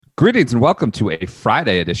Greetings and welcome to a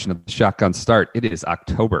Friday edition of the Shotgun Start. It is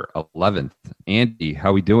October 11th. Andy,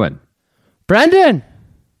 how we doing? Brendan,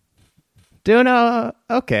 doing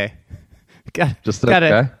okay. Okay. Got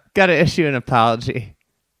to issue an apology.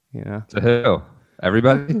 You know, To who?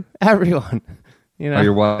 Everybody? everyone. You know, Or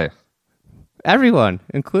your wife? everyone,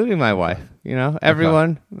 including my wife. You know,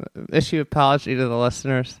 everyone. Issue apology to the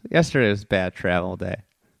listeners. Yesterday was a bad travel day.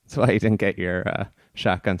 That's why you didn't get your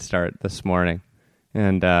shotgun start this morning.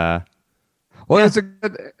 And Well, it was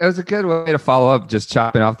a good way to follow up, just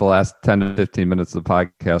chopping off the last 10 to 15 minutes of the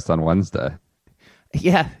podcast on Wednesday.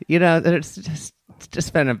 yeah, you know, it's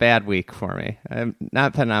just been a bad week for me. I've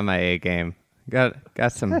not been on my A game. Got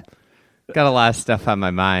a lot of stuff on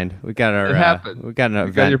my mind. We got an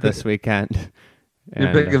event this weekend.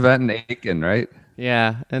 Your big event in Aiken, right?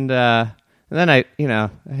 Yeah, and then I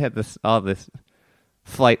had all this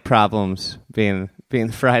flight problems being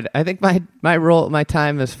Friday. I think my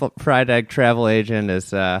time as fried egg travel agent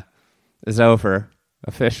is over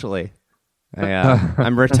officially.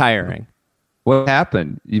 I'm retiring. What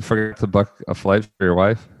happened? You forgot to book a flight for your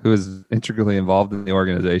wife, who is integrally involved in the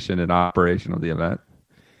organization and operation of the event?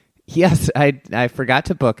 Yes, I forgot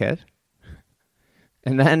to book it.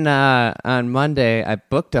 And then on Monday, I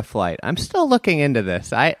booked a flight. I'm still looking into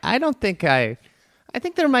this. I think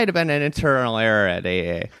there might have been an internal error at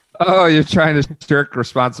AA. Oh, you're trying to shirk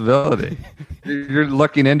responsibility. You're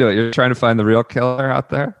looking into it. You're trying to find the real killer out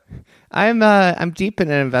there. I'm deep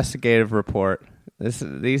in an investigative report. This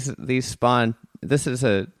is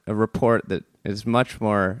a report that is much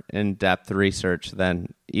more in-depth research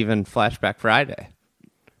than even Flashback Friday.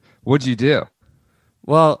 What'd you do?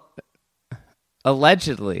 Well,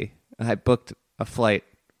 allegedly, I booked a flight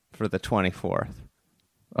for the 24th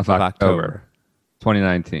of October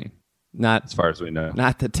 2019. Not as far as we know.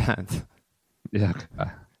 Not the 10th. Yeah.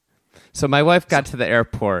 So my wife got to the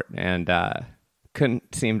airport and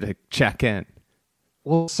couldn't seem to check in.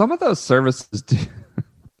 Well, some of those services do.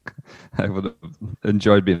 I would have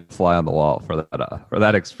enjoyed being a fly on the wall for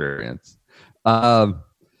that experience.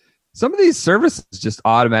 Some of these services just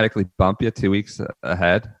automatically bump you 2 weeks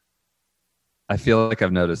ahead. I feel like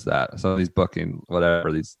I've noticed that. Some of these booking,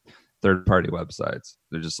 whatever, these third-party websites,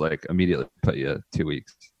 they're just like immediately put you 2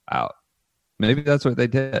 weeks out. Maybe that's what they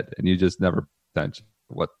did, and you just never attention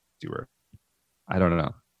what you were. I don't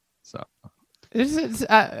know. So, it's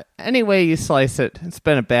any way you slice it, it's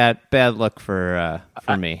been a bad look for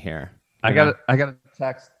me here. I got a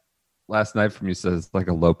text last night from you says it's like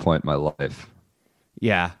a low point in my life.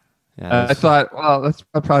 Yeah. I thought, well, that's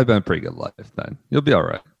probably been a pretty good life then. You'll be all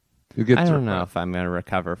right. You'll get. I don't know if I'm going to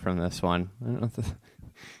recover from this one. I don't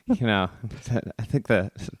know. I think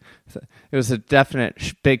it was a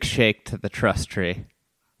definite big shake to the trust tree.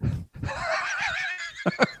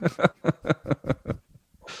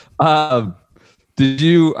 Did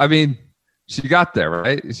you? I mean, she got there,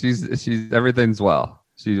 right? She's everything's well.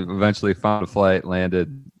 She eventually found a flight,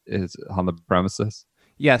 landed is on the premises.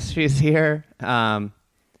 Yes, she's here. Good.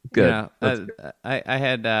 Good. I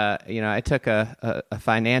had I took a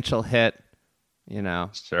financial hit.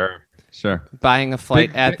 Sure. Buying a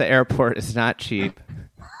flight at the airport is not cheap.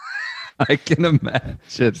 I can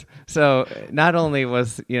imagine. So not only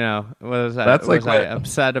was I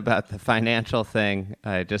upset about the financial thing,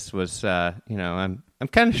 I just was I'm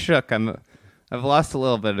kind of shook. I've lost a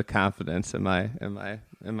little bit of confidence in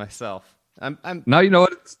myself. Now you know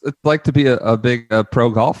what it's like to be a big pro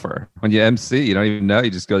golfer. When you MC, you don't even know.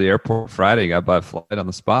 You just go to the airport Friday, you got to buy a flight on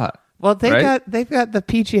the spot. Well, they've got the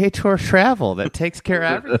PGA Tour Travel that takes care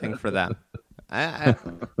of everything for them.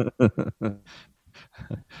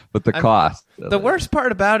 But the cost. The worst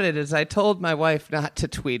part about it is I told my wife not to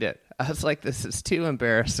tweet it. I was like, this is too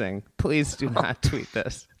embarrassing. Please do not tweet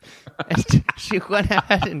this. And she went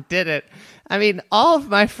ahead and did it. I mean, all of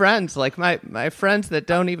my friends, like my friends that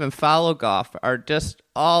don't even follow golf, are just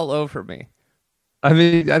all over me. I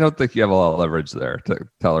mean, I don't think you have a lot of leverage there to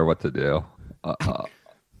tell her what to do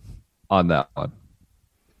on that one.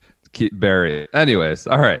 Keep burying. Anyways,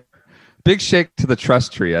 all right. Big shake to the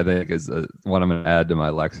trust tree, I think, is one I'm going to add to my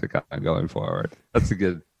lexicon going forward. That's a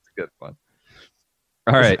good one.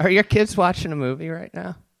 All right. Are your kids watching a movie right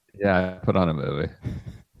now? Yeah, I put on a movie.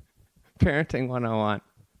 Parenting 101.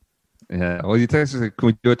 Yeah. Well, you texted me, can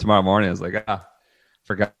we do it tomorrow morning? I was like,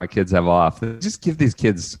 forgot my kids have off. Just give these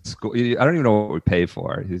kids school. I don't even know what we pay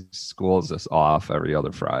for. School's just off every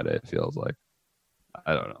other Friday, it feels like.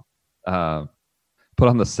 I don't know. Put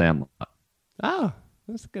on the Sandlot. Oh,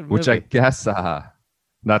 that's a good movie. Which I guess,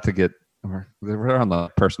 not to get, we're on the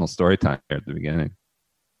personal story time here at the beginning.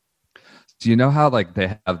 Do you know how like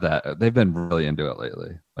they have that? They've been really into it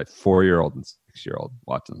lately. Like 4-year-old and 6-year-old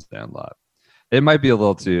watching the Sandlot. It might be a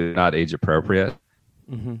little too not age appropriate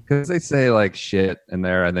because they say like shit in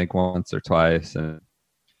there, I think once or twice. And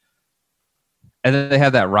then they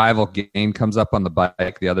have that rival gang comes up on the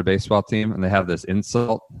bike, the other baseball team, and they have this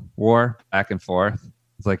insult war back and forth.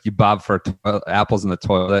 It's like you bob for apples in the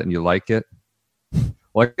toilet and you like it.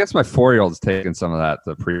 Well, I guess my 4-year-old's taking some of that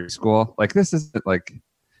to preschool. Like, this isn't like,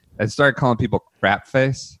 I started calling people crap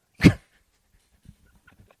face.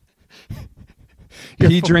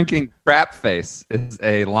 Pee drinking crap face is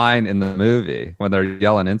a line in the movie when they're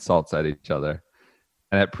yelling insults at each other.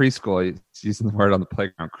 And at preschool, he's using the word on the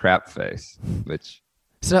playground, crap face, which.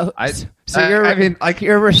 So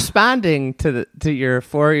you're responding to your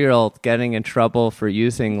 4-year-old getting in trouble for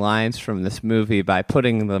using lines from this movie by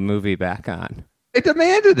putting the movie back on. They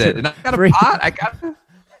demanded it, and I got a pot.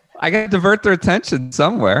 I got to divert their attention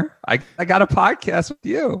somewhere. I got a podcast with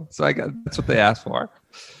you, so that's what they asked for.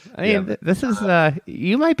 I mean, this is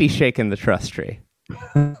you might be shaking the trust tree.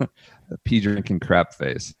 Pee drinking crap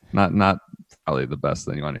face, not probably the best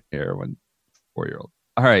thing you want to hear when 4-year-old.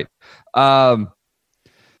 All right. All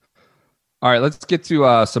right, let's get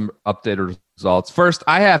to some updated results. First,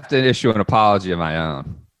 I have to issue an apology of my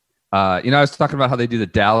own. I was talking about how they do the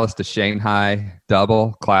Dallas to Shanghai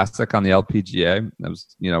double classic on the LPGA. I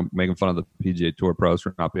was, making fun of the PGA Tour pros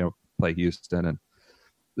for not being able to play Houston. And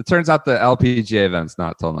it turns out the LPGA event's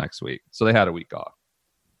not till next week. So they had a week off.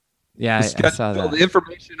 Yeah, I saw that. The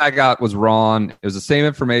information I got was wrong. It was the same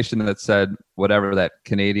information that said whatever that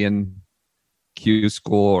Canadian Q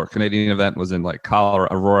school or Canadian event was in like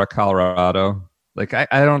Aurora, Colorado. Like, I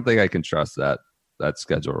don't think I can trust that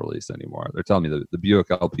schedule release anymore. They're telling me the Buick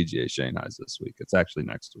LPGA Shanghai is this week. It's actually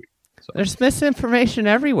next week. So. There's misinformation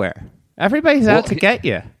everywhere. Everybody's out to get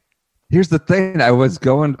you. Here's the thing. I was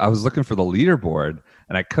looking for the leaderboard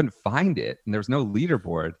and I couldn't find it. And there was no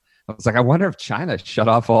leaderboard. I was like, I wonder if China shut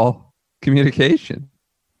off all communication.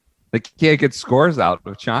 They can't get scores out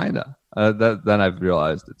of China. Then I've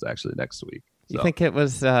realized it's actually next week. So. You think it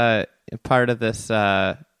was part of this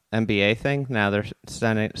NBA thing? Now they're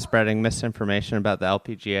spreading misinformation about the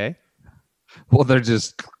LPGA? Well, they're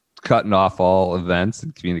just cutting off all events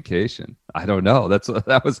and communication. I don't know.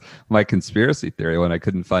 That was my conspiracy theory when I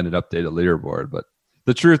couldn't find an updated leaderboard. But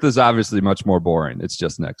the truth is obviously much more boring. It's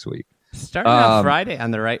just next week. Starting on Friday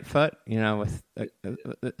on the right foot, with a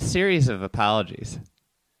series of apologies.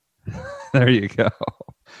 There you go.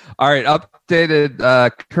 All right, updated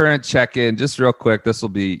current check-in. Just real quick. This will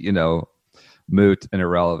be, moot and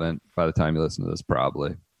irrelevant by the time you listen to this,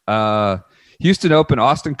 probably. Houston Open,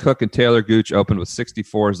 Austin Cook and Taylor Gooch opened with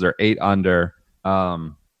 64s. They're 8 under.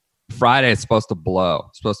 Friday, it's supposed to blow.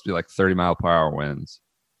 It's supposed to be like 30-mile-per-hour winds.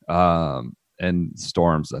 And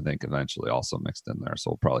storms, I think, eventually also mixed in there.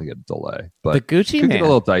 So we'll probably get a delay. But the Gucci could man. Get a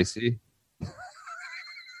little dicey.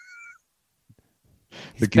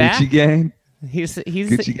 He's Gucci back. gang? He's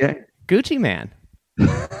Gucci gang? Gucci man.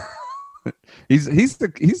 He's a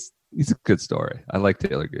good story. I like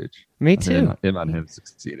Taylor Gooch. Me too. Him on him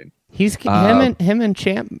succeeding. Him and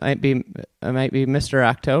Champ might be Mr.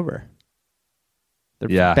 October.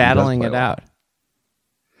 They're battling it out.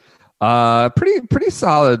 Pretty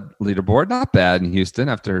solid leaderboard. Not bad in Houston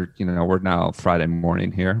after, we're now Friday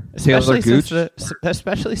morning here. Especially Taylor Gooch.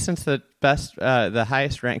 Especially since the best, the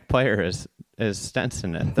highest ranked player is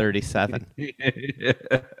Stenson at 37.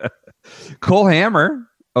 Cole Hammer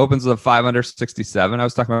opens with a 5 under 67. I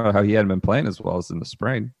was talking about how he hadn't been playing as well as in the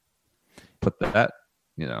spring. Put that,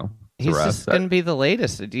 he's just going to be the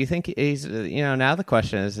latest. Do you think he's, now the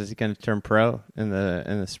question is he going to turn pro in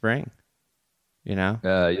the spring? You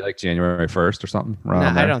like January 1st or something? No,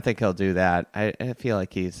 I don't think he'll do that. I feel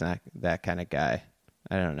like he's not that kind of guy.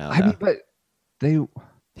 I don't know. I mean, but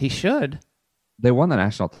he should. They won the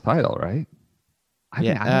national title, right?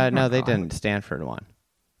 No, they didn't. Stanford won.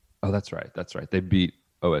 Oh, that's right. They beat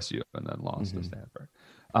OSU and then lost to Stanford.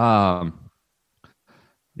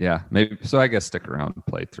 Yeah, maybe. So I guess stick around and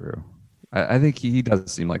play through. I think he does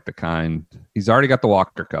seem like the kind. He's already got the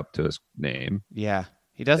Walker Cup to his name. Yeah,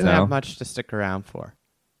 he doesn't have much to stick around for.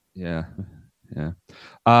 Yeah.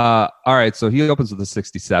 All right, so he opens with a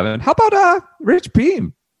 67. How about Rich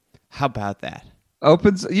Beem? How about that?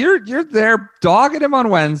 Opens. You're there dogging him on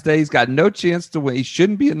Wednesday. He's got no chance to win. He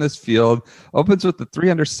shouldn't be in this field. Opens with the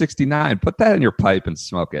 369. Put that in your pipe and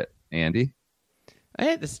smoke it, Andy.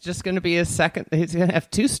 Hey, this is just going to be his second. He's going to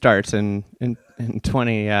have 2 starts in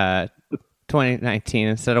 2019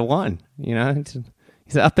 instead of 1.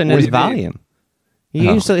 He's up in his volume. He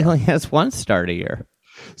usually only has 1 start a year.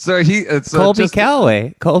 So Colby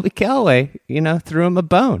Callaway, threw him a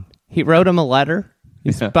bone. He wrote him a letter.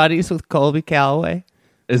 He's buddies with Colby Callaway.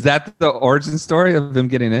 Is that the origin story of him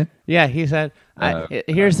getting in? Yeah, he said.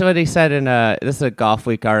 Here's what he said in this is a Golf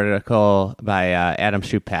Week article by Adam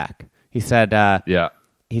Schupak. He said. Yeah.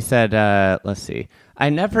 He said. Let's see. I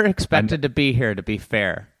never expected to be here. To be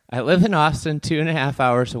fair, I live in Austin, 2.5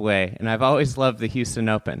 hours away, and I've always loved the Houston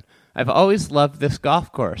Open. I've always loved this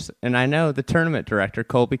golf course, and I know the tournament director,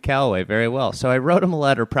 Colby Calloway, very well. So I wrote him a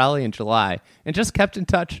letter probably in July and just kept in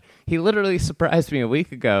touch. He literally surprised me a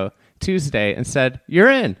week ago, Tuesday, and said, "You're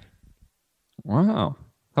in." Wow.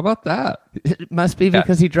 How about that? It must be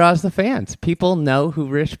because he draws the fans. People know who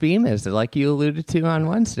Rich Beem is, like you alluded to on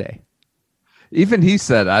Wednesday. Even he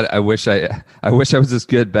said, I wish I was this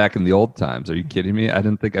good back in the old times. Are you kidding me? I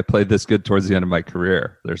didn't think I played this good towards the end of my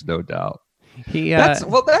career. There's no doubt. That's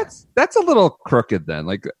a little crooked then.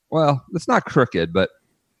 Like, well, it's not crooked, but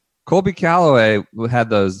Colby Calloway had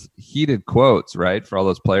those heated quotes, right, for all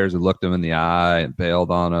those players who looked him in the eye and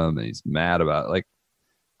bailed on him, and he's mad about it. Like,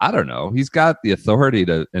 I don't know. He's got the authority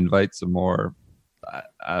to invite some more.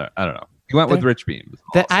 I don't know. He went with Rich Beem.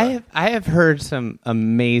 I have heard some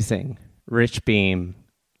amazing Rich Beem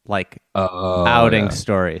outing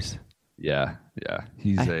stories. Yeah.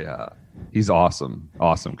 He's awesome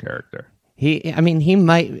character. He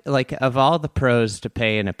might, of all the pros to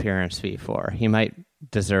pay an appearance fee for, he might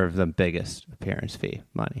deserve the biggest appearance fee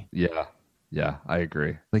money. Yeah, I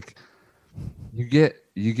agree. Like, you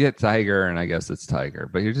get Tiger, and I guess it's Tiger,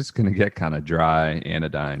 but you're just gonna get kind of dry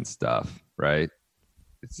anodyne stuff, right?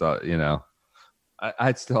 It's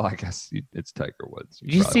I'd still, I guess it's Tiger Woods.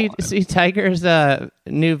 Did you see Tiger's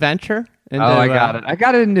new venture? I got it. I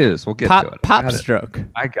got it in news. We'll get to it. Pop stroke.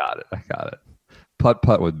 I got it.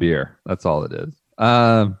 Putt with beer. That's all it is.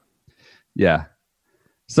 Yeah.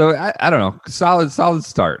 So I don't know. Solid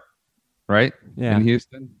start, right? Yeah. In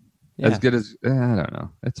Houston, yeah. As good as I don't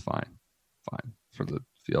know. It's fine for the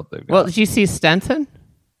field they've got. Well, did you see Stenson?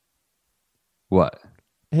 What?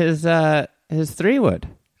 His 3-wood.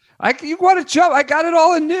 You want to jump? I got it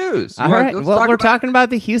all in news. All right. Well, we're talking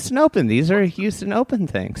about the Houston Open. These are Houston Open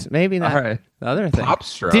things. Maybe not the other thing. Pop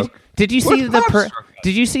stroke. Did you see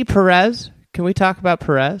Did you see Perez? Can we talk about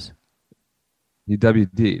Perez? He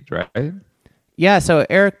WD'd, right? Yeah, so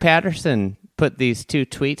Eric Patterson put these two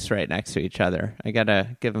tweets right next to each other. I got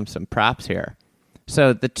to give him some props here.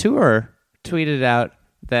 So the tour tweeted out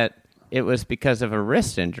that it was because of a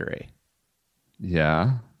wrist injury.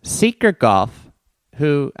 Yeah. Secret Golf,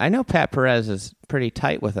 who I know Pat Perez is pretty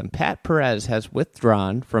tight with him. Pat Perez has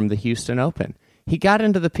withdrawn from the Houston Open. He got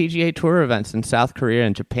into the PGA Tour events in South Korea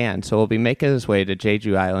and Japan, so will be making his way to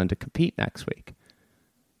Jeju Island to compete next week.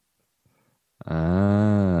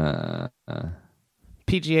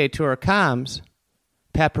 PGA Tour comms,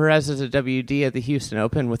 Pat Perez is a WD at the Houston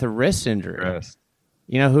Open with a wrist injury.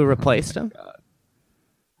 You know who replaced him?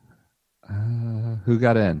 Who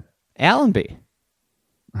got in? Allenby.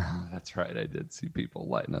 That's right. I did see people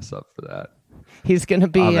lighting us up for that. He's going to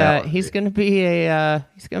be a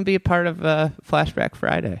part of Flashback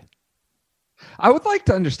Friday. I would like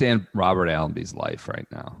to understand Robert Allenby's life right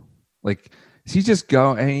now. Like, he's just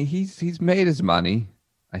going. I mean, he's made his money.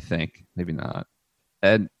 I think maybe not,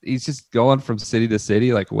 and he's just going from city to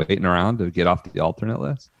city, like waiting around to get off the alternate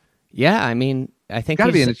list. Yeah, I mean, I think got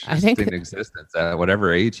to be an interesting existence at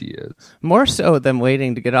whatever age he is. More so than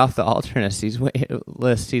waiting to get off the alternate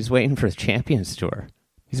list, he's waiting for the Champions Tour.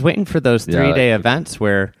 He's waiting for those 3-day events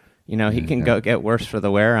where he can go get worse for the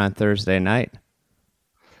wear on Thursday night.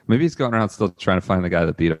 Maybe he's going around still trying to find the guy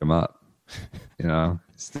that beat him up.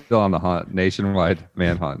 Still on the hunt, nationwide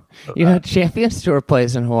manhunt. Champions Tour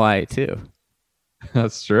plays in Hawaii too.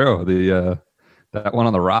 That's true. The that one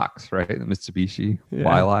on the rocks, right? The Mitsubishi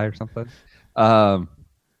Waialae or something.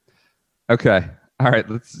 Okay. All right.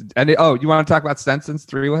 You want to talk about Stenson's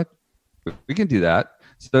 3-wood? We can do that.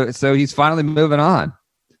 So he's finally moving on.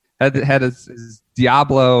 Had his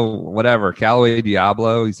Diablo, whatever, Callaway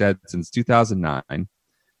Diablo. He's had since 2009.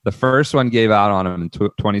 The first one gave out on him in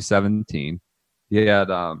 2017. He had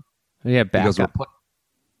backup.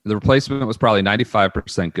 The replacement was probably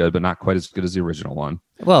 95% good, but not quite as good as the original one.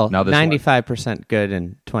 Well, now 95% good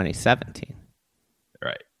in 2017.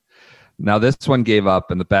 Right. Now this one gave up,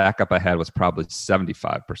 and the backup I had was probably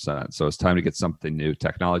 75%. So it's time to get something new.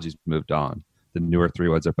 Technology's moved on. The newer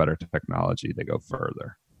 3-woods are better technology. They go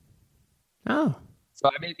further. Oh. So,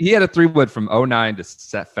 I mean, he had a 3-wood from 2009 to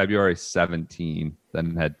February 17,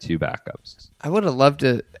 then had 2 backups. I would have loved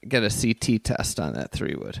to get a CT test on that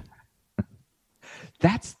 3-wood.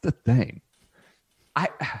 That's the thing.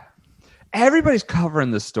 Everybody's covering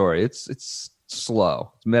this story. It's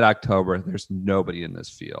slow. It's mid-October. There's nobody in this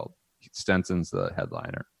field. Stenson's the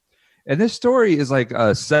headliner. And this story is like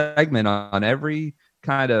a segment on every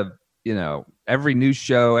kind of, every news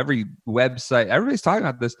show, every website, everybody's talking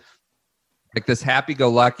about this. Like this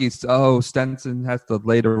happy-go-lucky, Stenson has to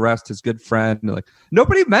lay to rest his good friend. Like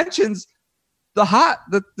nobody mentions the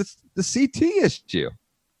CT issue.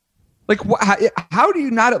 Like, how do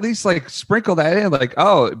you not at least like sprinkle that in? Like,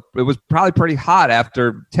 it was probably pretty hot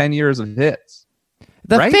after 10 years of hits.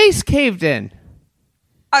 The right? face caved in.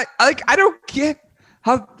 I don't get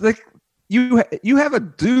how you have a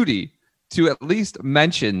duty to at least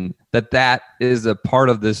mention that is a part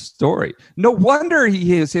of this story. No wonder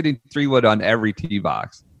he is hitting 3-wood on every tee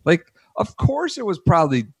box. Like, of course it was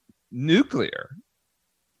probably nuclear.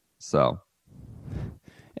 So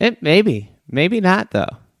it maybe not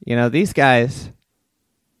though. These guys,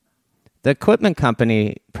 the equipment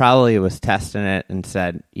company probably was testing it and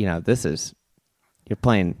said, you're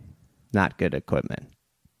playing not good equipment.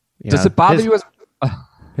 Does it bother you?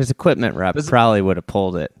 His equipment rep probably would have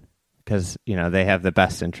pulled it because, they have the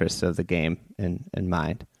best interests of the game in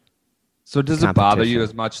mind. So does it bother you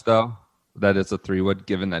as much, though, that it's a 3-wood,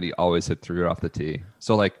 given that he always hit 3-wood off the tee?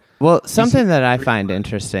 So, something that I find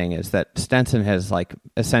interesting is that Stenson has,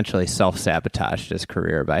 essentially self-sabotaged his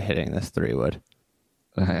career by hitting this 3-wood.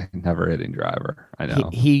 Never hitting driver. I know.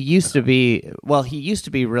 He used to be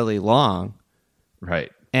really long.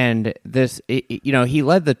 Right. And this, he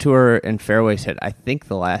led the tour in fairways hit, I think,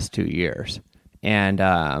 the last 2 years, and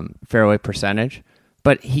fairway percentage.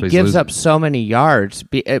 But he gives up so many yards.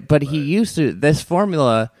 But he used to, this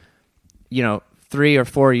formula, 3 or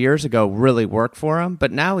 4 years ago really worked for him.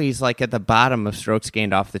 But now he's at the bottom of strokes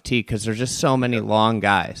gained off the tee because there's just so many long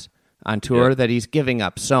guys on tour that he's giving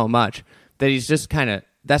up so much that he's just kind of.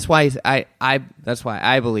 That's why that's why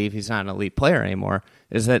I believe he's not an elite player anymore.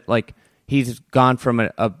 Is that he's gone from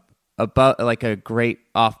a great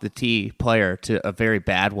off the tee player to a very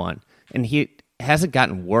bad one, and he hasn't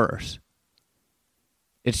gotten worse.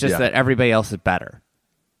 It's just that everybody else is better.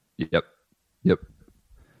 Yep.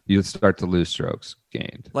 You start to lose strokes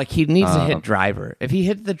gained. He needs to hit driver. If he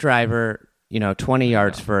hit the driver, 20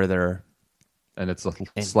 yards further, and it's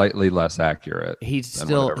slightly less accurate, he'd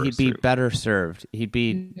be better served. He'd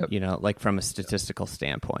be, from a statistical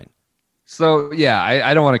standpoint. So, yeah,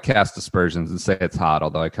 I don't want to cast aspersions and say it's hot,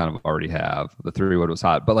 although I kind of already have. The 3-wood was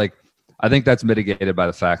hot. But, I think that's mitigated by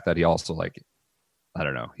the fact that he also, I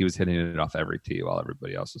don't know, he was hitting it off every tee while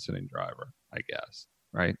everybody else was hitting driver, I guess.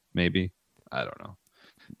 Right? Maybe? I don't know.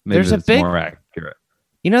 Maybe it's more accurate.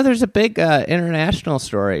 There's a big international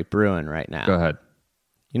story brewing right now. Go ahead.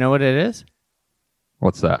 You know what it is?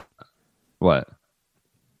 What's that? What?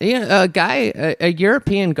 Yeah, a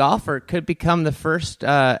European golfer could become the first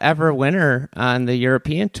ever winner on the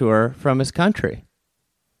European tour from his country.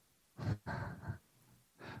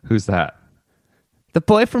 Who's that? The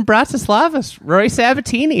boy from Bratislava, Roy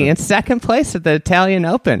Sabatini, in second place at the Italian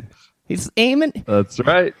Open. He's aiming. That's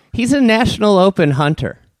right. He's a National Open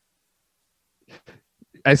hunter.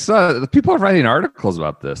 I saw the people are writing articles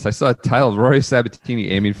about this. I saw a title: Roy Sabatini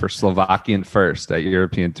aiming for Slovakian first at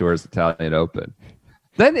European Tour's Italian Open.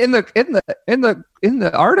 Then in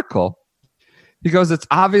the article, he goes, "It's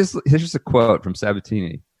obviously." Here's a quote from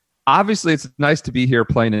Sabatini. "Obviously, it's nice to be here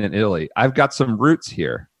playing in Italy. I've got some roots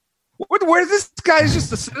here." Where's this guy? Is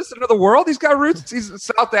just a citizen of the world. He's got roots. He's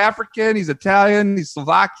South African. He's Italian. He's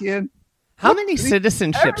Slovakian. How many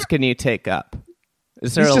citizenships can you take up?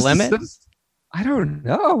 Is there a limit? I don't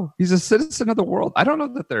know. He's a citizen of the world. I don't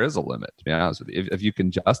know that there is a limit, to be honest with you. If you can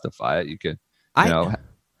justify it, you can,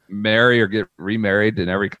 marry or get remarried in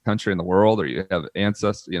every country in the world, or you have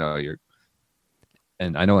ancestors,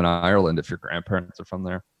 and I know in Ireland, if your grandparents are from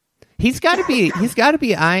there. He's got to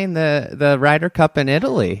be eyeing the Ryder Cup in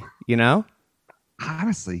Italy,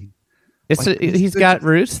 Honestly. He's got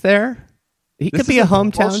roots there. He could be a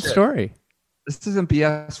hometown story. This isn't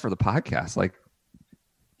BS for the podcast.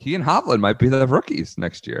 He and Hovland might be the rookies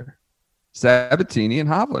next year. Sabatini and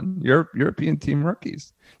Hovland, European team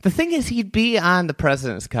rookies. The thing is, he'd be on the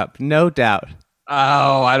President's Cup, no doubt.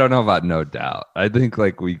 Oh, I don't know about no doubt. I think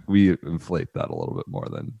we inflate that a little bit more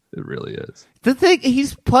than it really is. The thing,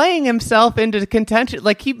 he's playing himself into contention.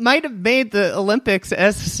 He might have made the Olympics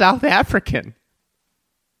as a South African.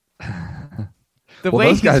 Way those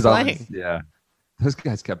he's guys playing. Those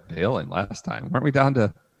guys kept bailing last time. Weren't we down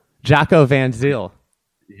to Jaco Van Zyl?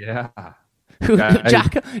 Yeah.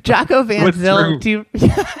 Jaco Van Zyl.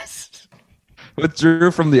 Yes.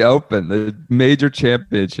 Withdrew from the Open, the major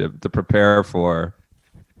championship, to prepare for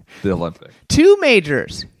the Olympics. 2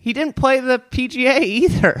 majors. He didn't play the PGA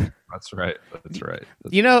either. That's right.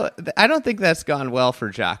 I don't think that's gone well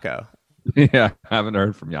for Jaco. Yeah, I haven't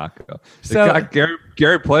heard from Jaco. So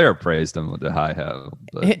Gary Player praised him with the high head.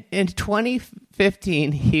 But in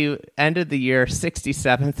 2015, he ended the year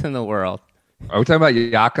 67th in the world. are we talking about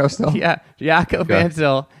Jaco still? Yeah, Jaco Okay. Van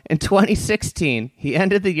Zyl. In 2016, he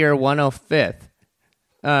ended the year 105th.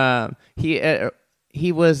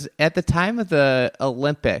 He was at the time of the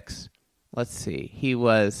Olympics. Let's see. He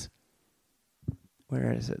was,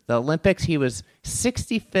 where is it? The Olympics. He was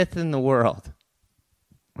 65th in the world.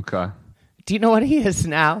 Okay. Do you know what he is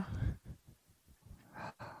now?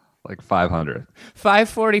 Like 500.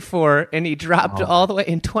 544, and he dropped all the way.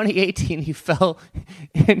 In 2018, he fell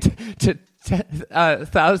into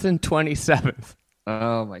 1,027th.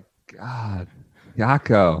 Oh my God.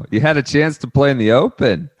 Jaco, you had a chance to play in the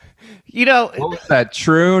Open. You know, What was that?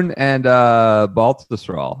 Troon and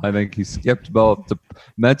Baltusrol. I think he skipped both to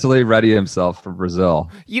mentally ready himself for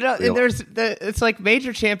Brazil. it's like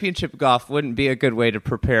major championship golf wouldn't be a good way to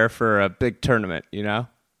prepare for a big tournament, you know?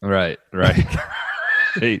 Right. Like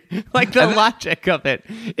the logic of it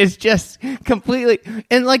is just completely,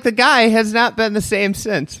 and like the guy has not been the same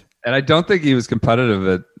since. And I don't think he was competitive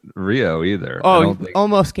at Rio either. Oh,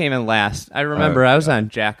 almost came in last. I remember I was on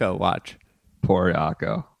Jaco watch. Poor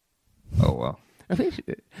Jaco. Oh, well.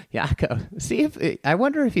 Jaco, I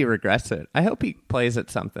wonder if he regrets it. I hope he plays at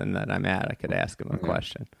something that I'm at. I could ask him a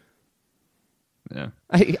question. Yeah.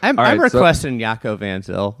 I'm requesting Jaco Van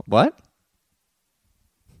Zyl. What?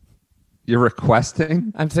 You're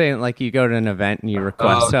requesting? I'm saying like you go to an event and you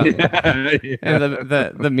request something. Yeah. And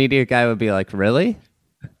the media guy would be like, really?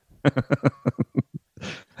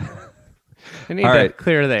 I need to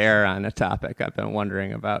clear the air on a topic I've been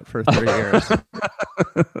wondering about for 3 years.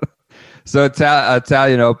 So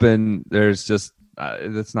Italian Open, there's just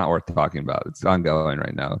it's not worth talking about. It's ongoing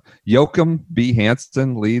right now. Joachim B.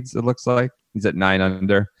 Hansen leads, it looks like. He's at 9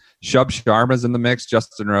 under. Shub Sharma's in the mix.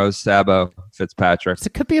 Justin Rose, Sabo, Fitzpatrick. So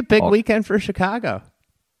it could be a big weekend for Chicago.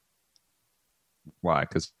 Why?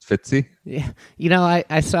 Because Fitzy? Yeah. You know,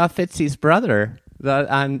 I saw Fitzy's brother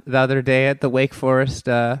the other day at the Wake Forest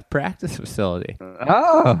practice facility.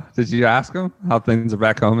 Oh, did you ask him how things are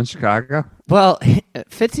back home in Chicago? Well,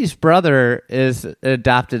 Fitzy's brother is an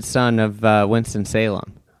adopted son of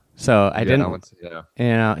Winston-Salem. So I didn't, you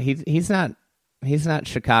know, he's not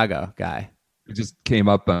Chicago guy. He just came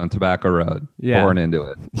up on Tobacco Road, born into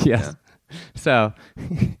it. Yes. Yeah. So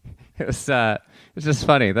it was just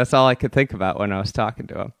funny. That's all I could think about when I was talking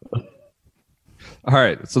to him. All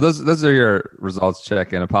right, so those are your results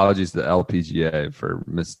check, and apologies to LPGA for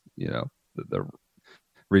the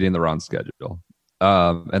reading the wrong schedule.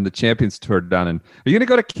 And the Champions Tour down in. Are you going to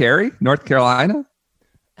go to Cary, North Carolina?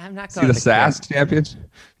 I'm not going to the SAS Championship.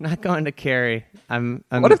 Not going to Cary.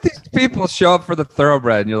 What if these people show up for the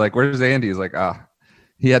Thoroughbred and you're like, "Where's Andy?" He's like,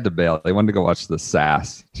 he had to bail. They wanted to go watch the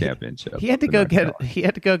SAS Championship. He had to go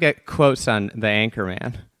get quotes on the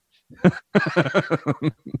Anchorman.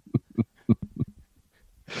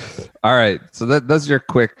 All right, so those are your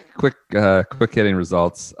quick hitting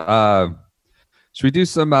results. Should we do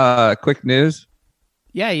some quick news?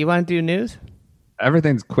 Yeah, you want to do news?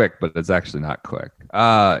 Everything's quick, but it's actually not quick.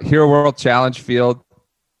 Hero World Challenge field,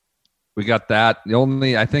 we got that.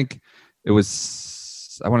 I think it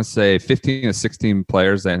was, I want to say 15 to 16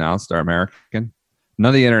 players they announced are American. None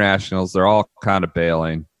of the internationals. They're all kind of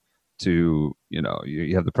bailing to,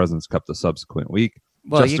 you have the President's Cup the subsequent week.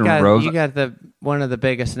 Well, you got one of the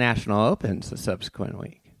biggest national opens the subsequent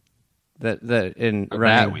week.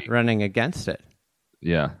 Running against it.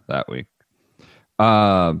 Yeah, that week.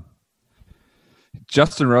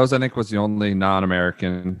 Justin Rose, I think, was the only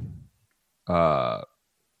non-American. I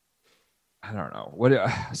don't know.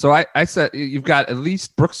 So I said you've got at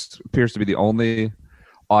least Brooks appears to be the only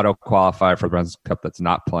auto qualifier for the President's Cup that's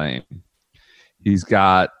not playing. He's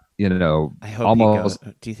got, I hope almost.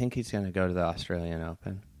 Do you think he's going to go to the Australian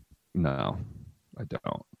Open? No, I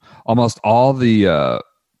don't. Almost all the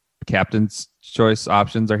captain's choice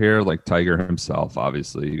options are here, like Tiger himself.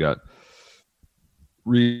 Obviously, you got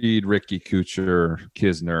Reed, Ricky, Kuchar,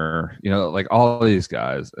 Kisner. Like all of these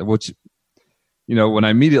guys. Which, when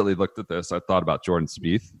I immediately looked at this, I thought about Jordan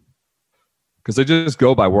Spieth because they just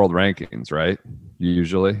go by world rankings, right?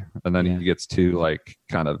 Usually, and then he gets two like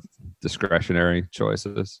kind of discretionary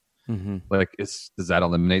choices. Mm-hmm. Like, does that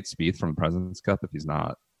eliminate Spieth from the President's Cup if he's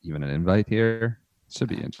not even an invite here? Should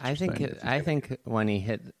be interesting. I think when he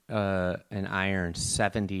hit an iron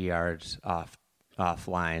 70 yards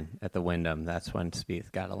offline at the Wyndham, that's when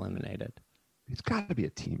Spieth got eliminated. He's got to be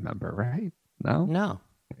a team member, right? No. No.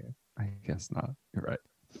 I guess not. You're right.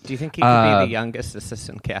 Do you think he could be the youngest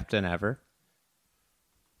assistant captain ever?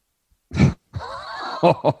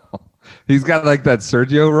 He's got like that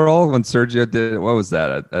Sergio role when Sergio did, what was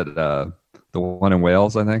that at the one in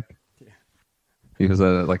Wales, I think. He was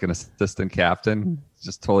like an assistant captain,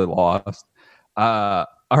 just totally lost. All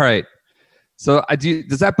right. So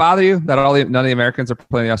does that bother you that none of the Americans are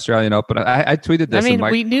playing the Australian Open? I tweeted this. I mean,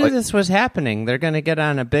 we knew this was happening. They're going to get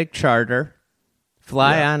on a big charter,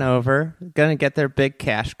 fly on over, going to get their big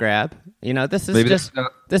cash grab. This is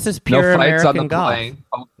this is pure American golf. Plane,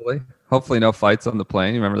 hopefully no fights on the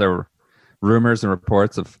plane. You remember there were rumors and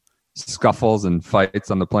reports of scuffles and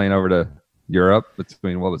fights on the plane over to Europe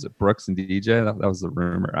between, what was it, Brooks and DJ? That was the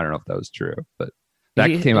rumor. I don't know if that was true, but that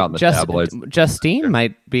came out in the tabloids. Justine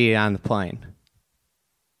might be on the plane.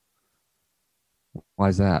 Why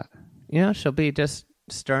is that? She'll be just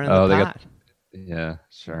stirring the pot. Yeah,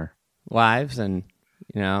 sure. Wives and,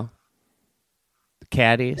 the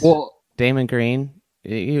caddies. Well, Damon Green.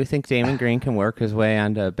 You think Damon Green can work his way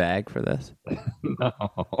onto a bag for this? No.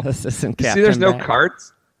 Assistant captain. See, there's no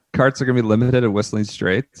carts. Carts are going to be limited at Whistling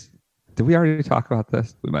Straits. Did we already talk about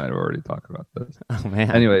this? We might have already talked about this. Oh,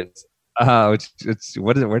 man. Anyways, where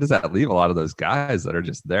does that leave a lot of those guys that are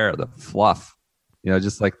just there, the fluff?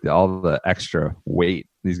 Just like all the extra weight.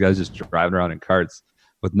 These guys just driving around in carts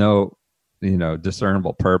with no,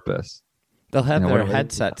 discernible purpose. They'll have their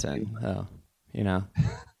headsets in, though. Yeah.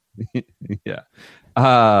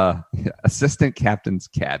 Assistant captains,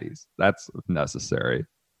 caddies. That's necessary.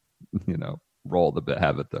 Role to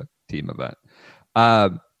have at the team event.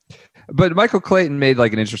 But Michael Clayton made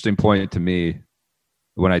like an interesting point to me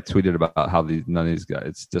when I tweeted about how none of these guys.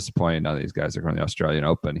 It's disappointing none of these guys are going to the Australian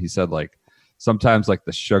Open. He said like sometimes like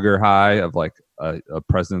the sugar high of like a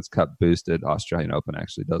President's Cup boosted Australian Open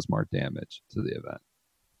actually does more damage to the event.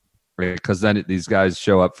 Because then these guys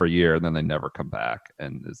show up for a year and then they never come back,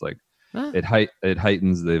 and it's like it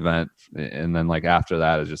heightens the event, and then like after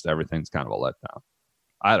that it's just everything's kind of a letdown.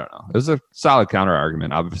 I don't know. It was a solid counter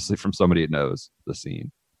argument, obviously from somebody who knows the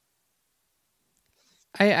scene.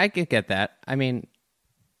 I could get that. I mean,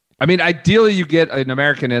 ideally you get an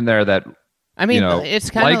American in there that it's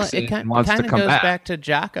kind of it kind of goes back. back to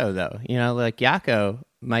Jaco though. Like Jaco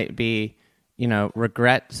might be.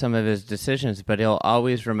 Regret some of his decisions, but he'll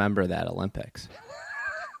always remember that Olympics.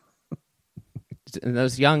 And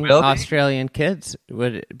those young Australian kids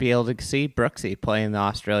would be able to see Brooksy playing the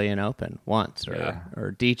Australian Open once,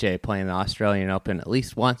 or DJ playing the Australian Open at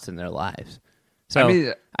least once in their lives.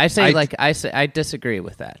 So I disagree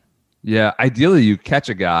with that. Yeah, ideally you catch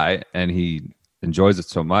a guy and he enjoys it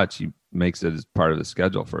so much he makes it as part of the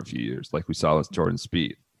schedule for a few years, like we saw with Jordan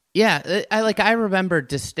Spieth. Yeah, I remember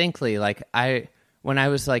distinctly, when I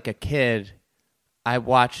was like a kid, I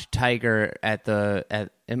watched Tiger at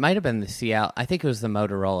it might have been the Cialis, I think it was the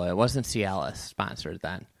Motorola. It wasn't Cialis sponsored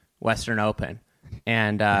then, Western Open.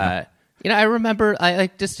 And, I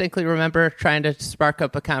distinctly remember trying to spark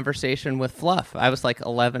up a conversation with Fluff. I was like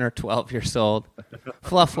 11 or 12 years old.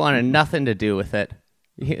 Fluff wanted nothing to do with it.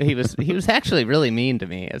 He was actually really mean to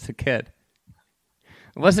me as a kid.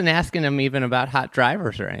 I wasn't asking him even about hot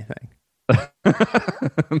drivers or anything.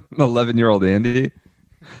 11-year-old Andy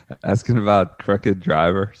asking about crooked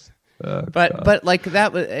drivers. But like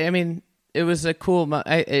that was, it was a cool.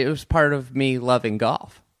 It was part of me loving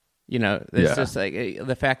golf. It's just like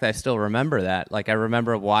the fact that I still remember that. Like I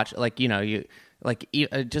remember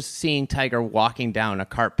just seeing Tiger walking down a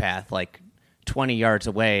cart path like 20 yards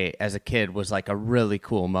away as a kid was like a really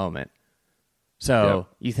cool moment. So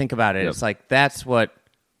you think about it, it's like that's what.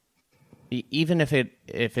 Even if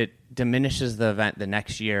it diminishes the event the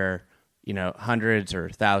next year, hundreds or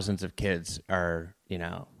thousands of kids are,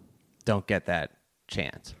 don't get that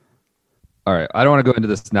chance. All right. I don't want to go into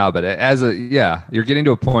this now, but you're getting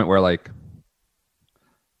to a point where like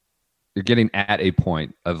you're getting at a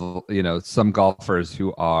point of, some golfers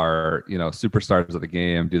who are, superstars of the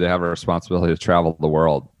game. Do they have a responsibility to travel the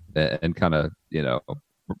world and kind of,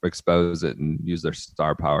 expose it and use their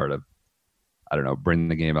star power to, I don't know, bring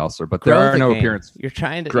the game elsewhere, but there are no appearances. You're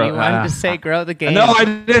trying to, you wanted to say grow the game. No, I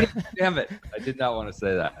didn't. Damn it. I did not want to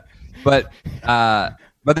say that. But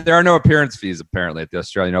there are no appearance fees apparently at the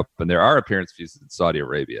Australian Open. There are appearance fees in Saudi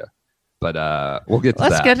Arabia, but we'll get to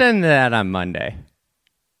that. Let's get into that on Monday.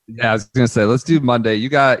 Yeah, I was going to say, let's do Monday. You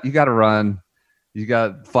got to run. You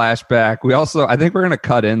got Flashback. We also, I think we're going to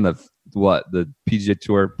cut in the PGA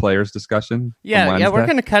Tour players discussion. Yeah, we're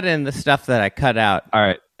going to cut in the stuff that I cut out. All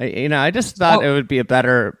right. I just thought it would be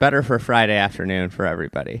better for Friday afternoon for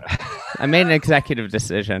everybody. I made an executive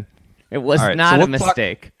decision. It was not a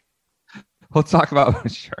mistake. We'll talk about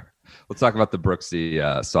We'll talk about the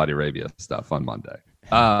Brooksy Saudi Arabia stuff on Monday.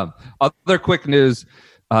 Other quick news: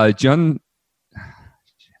 Jung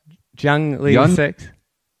Lee 6.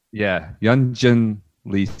 Yeah, Hyunjin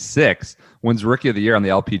Lee 6 wins Rookie of the Year on the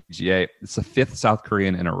LPGA. It's the 5th South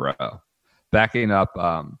Korean in a row, backing up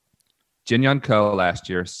Jin Yun Ko last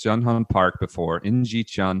year, Seunhoon Park before, In Ji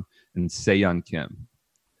Chun, and Seyeon Kim.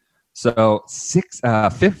 So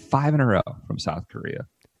 5 in a row from South Korea.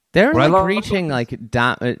 They're like reaching like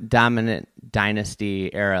dominant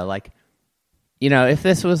dynasty era. Like, you know, if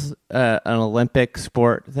this was an Olympic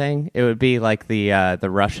sport thing, it would be like the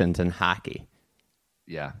Russians in hockey.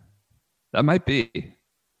 Yeah, that might be.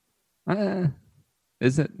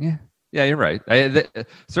 Is it? Yeah, you're right.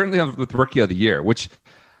 Certainly with Rookie of the Year, which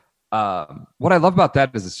what I love about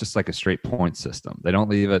that is it's just like a straight point system. They don't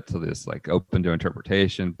leave it to this like open to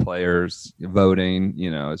interpretation, players voting.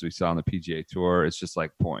 You know, as we saw on the PGA Tour, it's just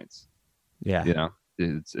like points. Yeah, you know,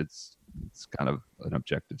 it's kind of an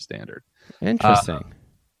objective standard. Interesting.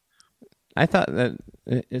 I thought that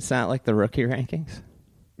it's not like the rookie rankings.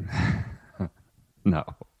 No,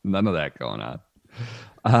 none of that going on.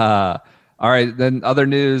 All right, then other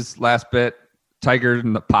news, last bit, Tiger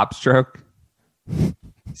and the pop stroke.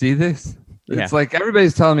 See this? It's like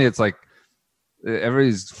everybody's telling me it's like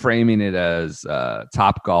everybody's framing it as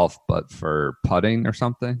Top Golf, but for putting or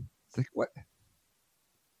something. It's like, what?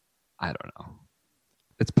 I don't know.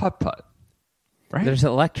 It's putt, right? There's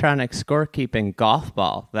electronic scorekeeping golf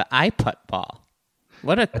ball, the iPutt ball.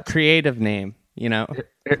 What a creative name. You know,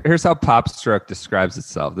 here's how pop stroke describes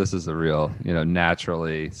itself. This is a real,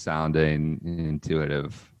 naturally sounding,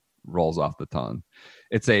 intuitive, rolls off the tongue.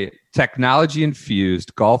 It's a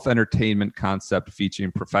technology-infused golf entertainment concept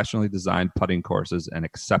featuring professionally designed putting courses and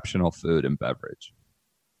exceptional food and beverage.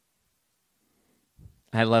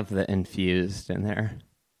 I love the infused in there.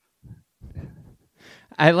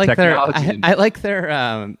 I like their like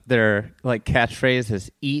catchphrase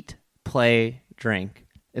is eat, play, drink.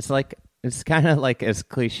 It's kind of like as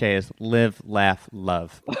cliche as live, laugh,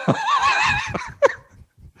 love.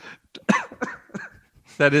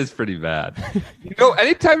 That is pretty bad.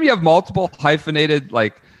 Anytime you have multiple hyphenated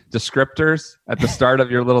like descriptors at the start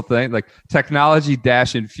of your little thing, like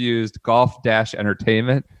technology-infused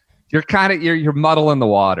golf-entertainment, you're muddling the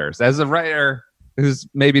waters. As a writer who's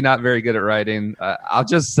maybe not very good at writing, I'll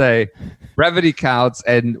just say brevity counts.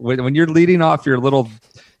 And when you're leading off your little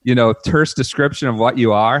terse description of what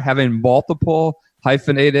you are, having multiple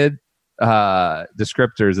hyphenated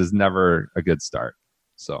descriptors is never a good start.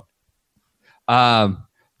 So,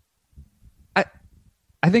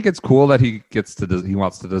 I think it's cool that he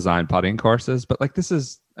wants to design putting courses, but like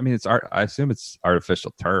it's art. I assume it's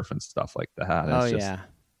artificial turf and stuff like that. Yeah.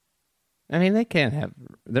 I mean,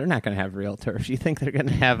 they're not going to have real turf. You think they're going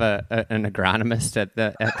to have an agronomist at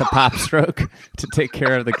the pop stroke to take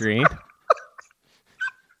care of the green?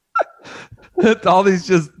 All these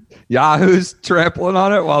just yahoos trampling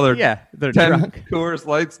on it while they're 10 drunk. Coors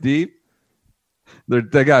Lights deep.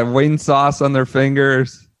 They got wing sauce on their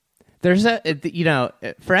fingers. There's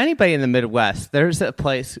for anybody in the Midwest, there's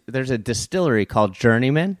a distillery called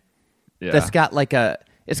Journeyman that's got like I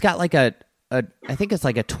think it's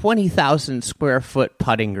like a 20,000 square foot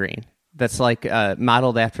putting green that's like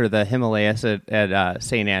modeled after the Himalayas at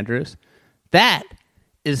St. Andrews. That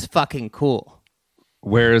is fucking cool.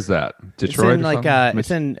 Where is that? Detroit? It's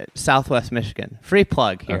in Southwest Michigan. Free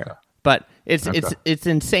plug here. Okay. But it's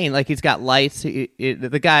insane. Like he's got lights.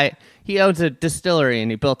 The guy, he owns a distillery and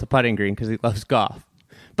he built a putting green because he loves golf.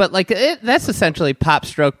 But like that's essentially pop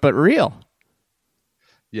stroke, but real.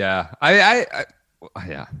 Yeah, I'm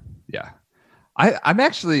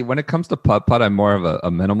actually, when it comes to putt, I'm more of a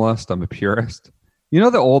minimalist. I'm a purist. You know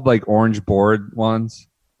the old like orange board ones,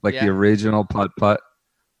 like the original putt.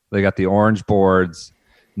 They got the orange boards.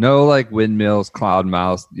 No like windmills, cloud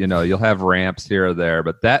mouse. You'll have ramps here or there,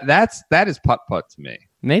 but that is putt to me.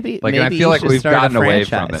 Maybe I feel like we've gotten away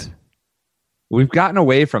from it. We've gotten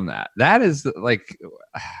away from that. That is like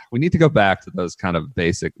we need to go back to those kind of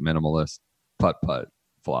basic minimalist putt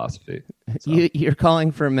philosophy. So. You're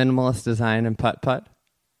calling for minimalist design and putt?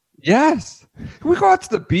 Yes. We go out to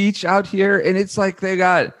the beach out here, and it's like they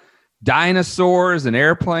got dinosaurs and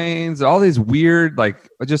airplanes, all these weird, like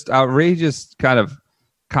just outrageous kind of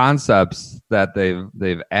concepts that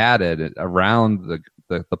they've added around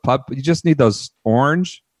the putt. You just need those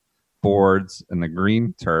orange boards and the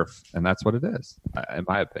green turf, and that's what it is, in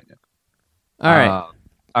my opinion. All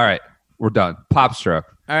right, we're done. Pop stroke.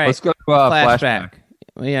 All right, let's go to flashback.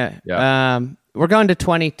 Yeah. We're going to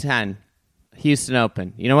 2010 Houston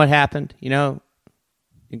Open. You know what happened? You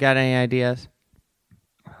got any ideas?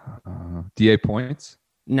 DA points?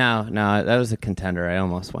 No, that was a contender. I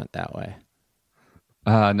almost went that way.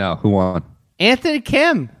 No, who won? Anthony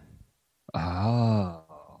Kim. Oh,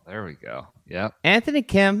 there we go. Yeah. Anthony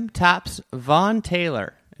Kim tops Vaughn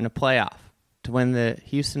Taylor in a playoff to win the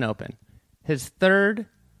Houston Open. His third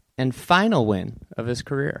and final win of his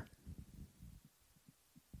career.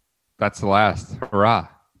 That's the last. Hurrah.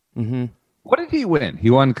 Mm-hmm. What did he win? He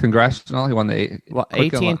won Congressional. He won the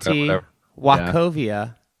AT&T,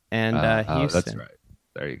 Wachovia, and Houston. Oh, that's right.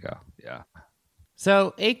 There you go. Yeah.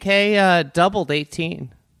 So AK doubled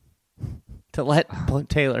 18 to let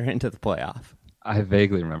Taylor into the playoff. I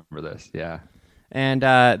vaguely remember this. Yeah. And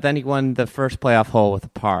then he won the first playoff hole with a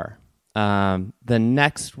par. The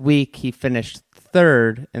next week, he finished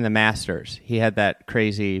third in the Masters. He had that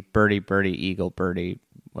crazy birdie, eagle, birdie,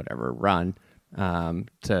 whatever run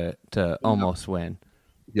to almost win.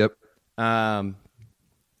 Yep.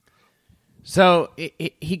 So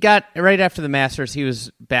he got, right after the Masters, he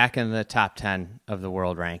was back in the top 10 of the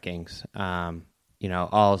world rankings.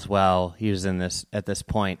 All is well. He was at this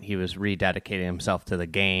point, he was rededicating himself to the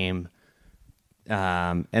game.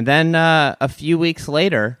 And then a few weeks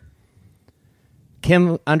later,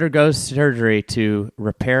 Kim undergoes surgery to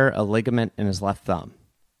repair a ligament in his left thumb.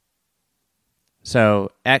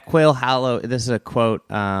 So at Quail Hollow, this is a quote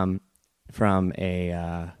from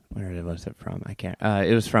a where was it from? I can't.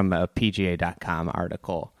 It was from a PGA.com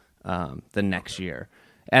article the next year.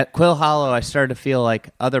 At Quail Hollow, I started to feel like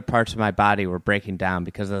other parts of my body were breaking down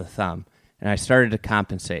because of the thumb, and I started to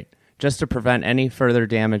compensate. Just to prevent any further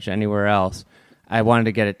damage anywhere else, I wanted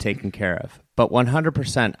to get it taken care of. But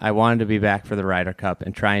 100%, I wanted to be back for the Ryder Cup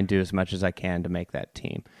and try and do as much as I can to make that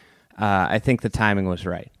team. I think the timing was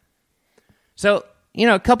right. So,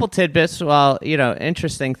 a couple tidbits. Well,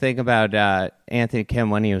 interesting thing about Anthony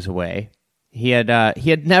Kim when he was away, he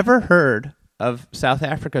had never heard of South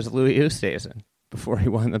Africa's Louis Oosthuizen before he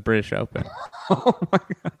won the British Open. Oh my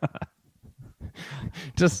God.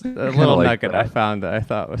 Just a little nugget I found that I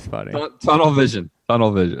thought was funny. Tunnel vision,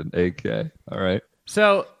 AK. All right.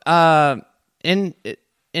 So, in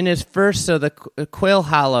his first, so the Quail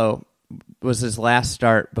Hollow was his last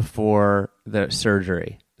start before the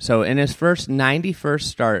surgery. So in his first 91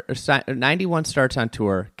 starts on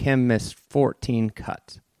tour, Kim missed 14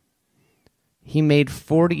 cuts. He made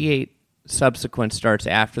 48 subsequent starts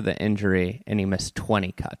after the injury, and he missed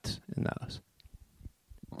 20 cuts in those.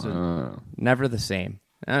 So never the same.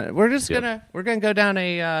 We're gonna go down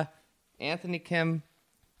a Anthony Kim,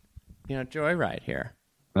 joyride here.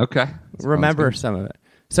 Okay, remember some of it.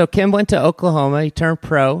 So Kim went to Oklahoma. He turned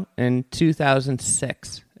pro in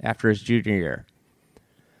 2006 after his junior year.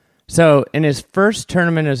 So in his first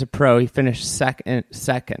tournament as a pro, he finished second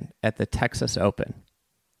at the Texas Open.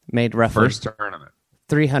 Made roughly first tournament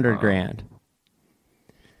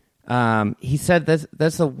 $300,000. He said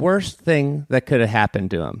that's the worst thing that could have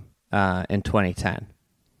happened to him in 2010.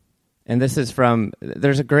 And this is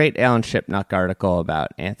there's a great Alan Shipnuck article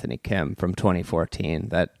about Anthony Kim from 2014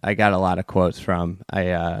 that I got a lot of quotes from.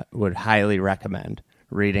 I would highly recommend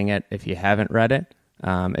reading it if you haven't read it.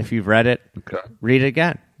 If you've read it, read it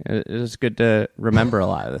again. It was good to remember a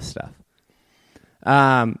lot of this stuff.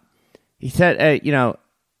 He said,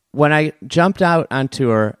 when I jumped out on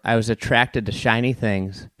tour, I was attracted to shiny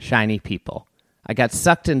things, shiny people. I got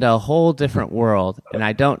sucked into a whole different world, and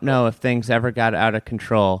I don't know if things ever got out of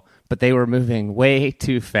control, but they were moving way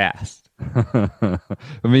too fast. I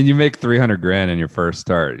mean, you make $300,000 in your first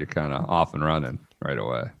start. You're kind of off and running right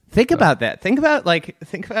away. Think about that. Think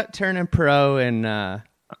about turning pro in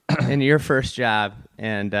your first job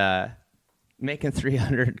and making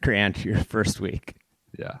 $300,000 your first week.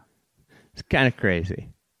 Yeah, it's kind of crazy.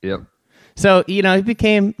 Yep. So he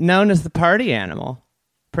became known as the party animal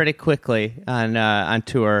pretty quickly on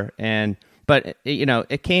tour, but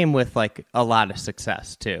it came with like a lot of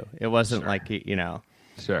success too. It wasn't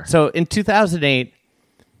Sure. So in 2008,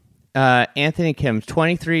 Anthony Kim,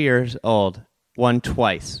 23 years old, won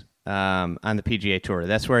twice on the PGA Tour.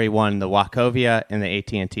 That's where he won the Wachovia and the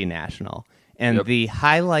AT&T National. And the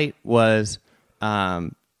highlight was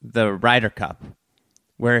the Ryder Cup,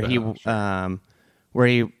 where he won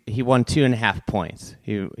 2.5 points.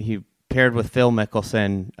 He paired with Phil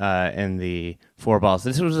Mickelson in the four balls.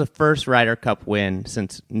 This was the first Ryder Cup win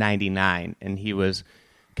since '99, and he was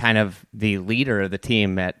kind of the leader of the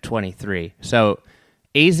team at 23. So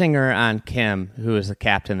Azinger on Kim, who was the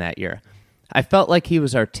captain that year. I felt like he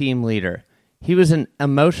was our team leader. He was an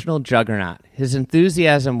emotional juggernaut. His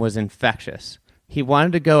enthusiasm was infectious. He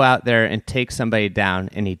wanted to go out there and take somebody down,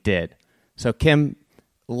 and he did. So Kim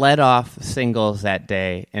led off singles that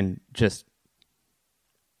day and just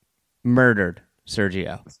murdered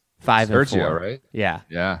Sergio. 5 and 4. Sergio, right? Yeah.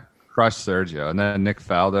 Yeah. Crushed Sergio. And then Nick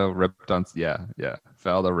Faldo ripped on... Yeah.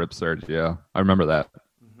 Faldo ripped Sergio. I remember that.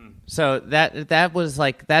 So that was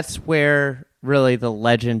like, that's where really the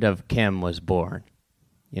legend of Kim was born.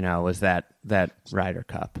 Was that Ryder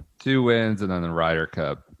Cup. 2 wins and then the Ryder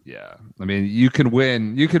Cup. Yeah. I mean, you could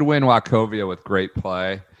win Wachovia with great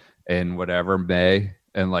play and whatever May,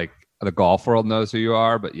 and like the golf world knows who you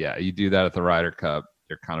are, but yeah, you do that at the Ryder Cup,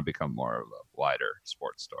 you're kind of become more of a wider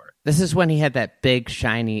sports story. This is when he had that big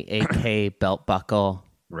shiny AK belt buckle.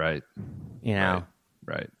 Right.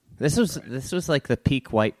 Right. This was like the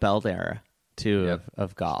peak white belt era too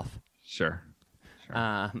of golf. Sure.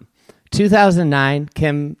 2009,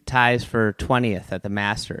 Kim ties for 20th at the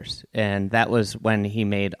Masters, and that was when he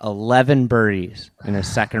made 11 birdies in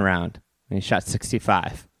his second round, and he shot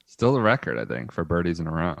 65. Still the record, I think, for birdies in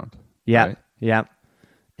a round. Yeah, right? yeah.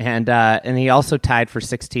 And he also tied for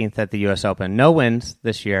 16th at the U.S. Open. No wins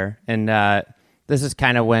this year, and this is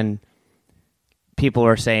kind of when people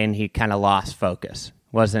were saying he kind of lost focus.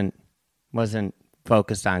 Wasn't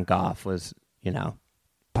focused on golf. Was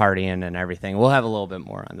partying and everything. We'll have a little bit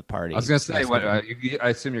more on the party. I was going to say, I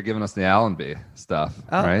assume you're giving us the Allenby stuff,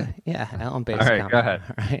 right? Yeah, Allenby. All right, go ahead.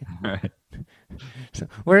 All right. So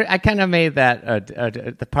I kind of made that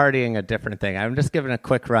the partying a different thing. I'm just giving a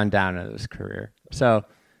quick rundown of his career. So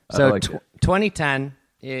 2010,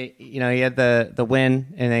 he had the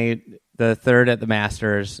win and the third at the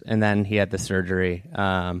Masters, and then he had the surgery.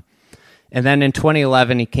 And then in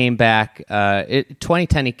 2011, he came back.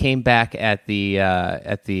 2010, he came back at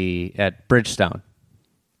Bridgestone,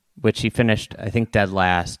 which he finished, I think, dead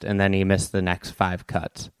last, and then he missed the next 5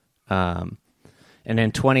 cuts. And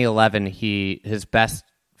in 2011, his best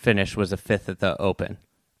finish was a 5th at the Open,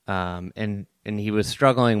 and he was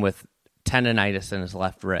struggling with tendonitis in his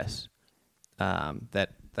left wrist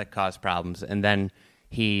that caused problems, and then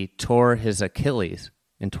he tore his Achilles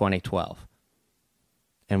in 2012,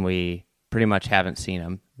 and we pretty much haven't seen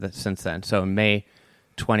him since then. So in May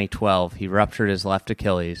 2012, he ruptured his left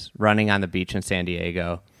Achilles running on the beach in San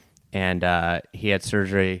Diego, and he had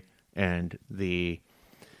surgery, and the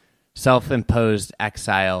self-imposed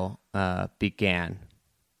exile began,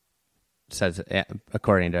 says,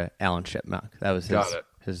 according to Alan Shipmuck. That was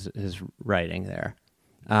his writing there.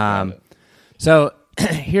 So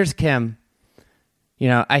here's Kim.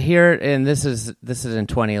 I hear it, and this is in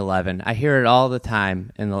 2011. I hear it all the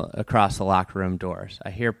time across the locker room doors. I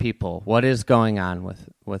hear people, what is going on with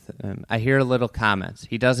him? I hear little comments.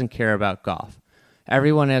 He doesn't care about golf.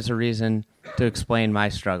 Everyone has a reason to explain my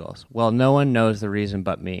struggles. Well, no one knows the reason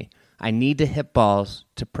but me. I need to hit balls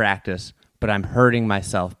to practice, but I'm hurting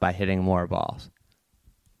myself by hitting more balls.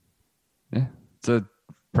 Yeah, it's a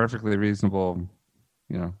perfectly reasonable,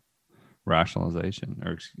 rationalization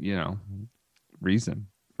or, reason,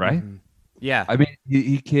 right? Mm-hmm. Yeah. I mean,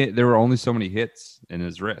 he can't. There were only so many hits in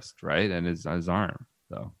his wrist, right, and his arm.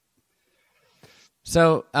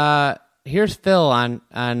 So here's Phil on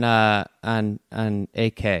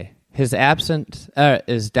AK. His absence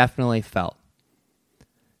is definitely felt.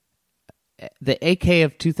 The AK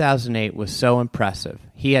of 2008 was so impressive.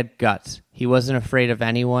 He had guts. He wasn't afraid of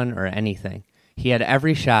anyone or anything. He had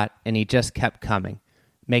every shot, and he just kept coming,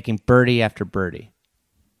 making birdie after birdie.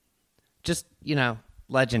 Just,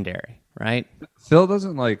 legendary, right? Phil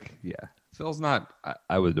doesn't Phil's not,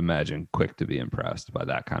 I would imagine, quick to be impressed by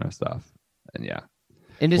that kind of stuff. And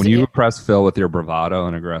when you impress Phil with your bravado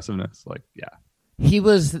and aggressiveness, he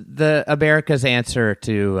was the America's answer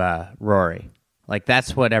to Rory. Like,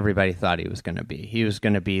 that's what everybody thought he was going to be. He was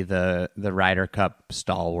going to be the Ryder Cup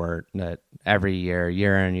stalwart that every year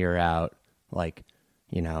in, year out,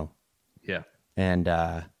 Yeah. And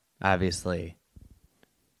obviously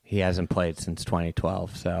he hasn't played since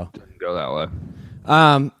 2012, so didn't go that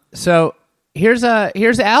way. So here's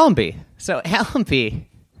Allenby. So Allenby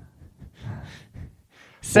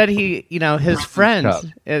said his friends,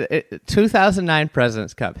 2009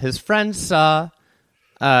 President's Cup, his friends saw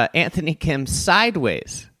Anthony Kim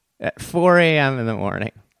sideways at 4 a.m. in the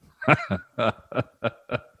morning.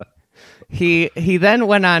 He then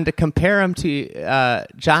went on to compare him to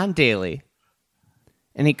John Daly,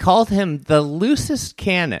 and he called him the loosest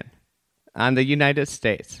cannon on the United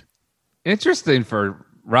States. Interesting for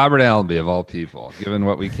Robert Allenby, of all people, given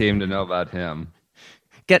what we came to know about him.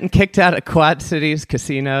 Getting kicked out of Quad Cities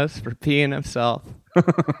casinos for peeing himself.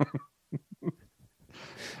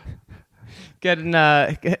 Getting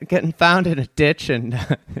found in a ditch in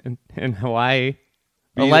Hawaii.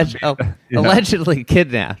 Allegedly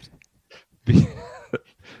kidnapped.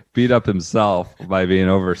 Beat up himself by being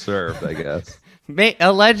overserved, I guess.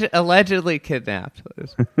 Allegedly kidnapped.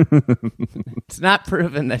 It's not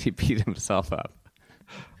proven that he beat himself up.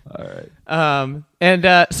 All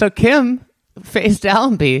right. So Kim faced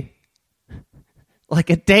Allenby like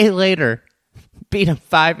a day later, beat him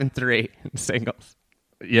 5-3 in singles.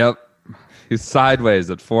 Yep. He's sideways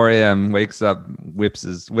at 4 a.m., wakes up, whips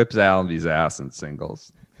Allenby's ass in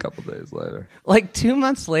singles a couple days later. Like 2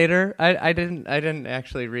 months later, I didn't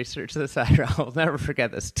actually research this. I'll never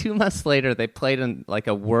forget this. 2 months later, they played in like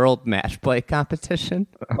a world match play competition.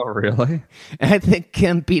 Oh, really? And I think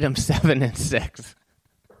Kim beat him 7-6.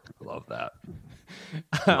 Love that.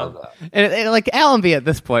 Love that. And like Allenby at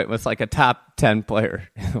this point was like a top 10 player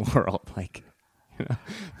in the world. Like,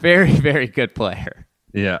 very, very good player.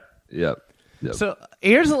 Yeah. Yep. So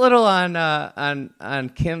here's a little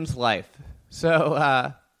on Kim's life.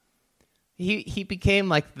 So he became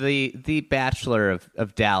like the Bachelor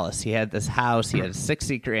of Dallas. He had this house. He had a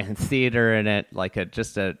 $60,000 theater in it, like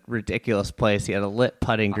just a ridiculous place. He had a lit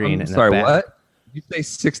putting green. What? You say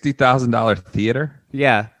 $60,000 theater?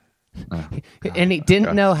 Yeah. Oh, and he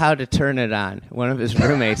didn't know how to turn it on. One of his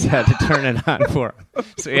roommates had to turn it on for him.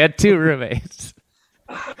 So he had two roommates.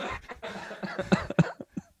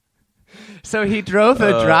 So he drove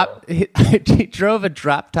a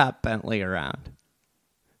drop top Bentley around.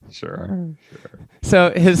 Sure.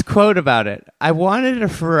 So his quote about it: "I wanted a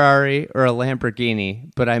Ferrari or a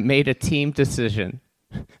Lamborghini, but I made a team decision.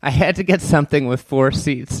 I had to get something with 4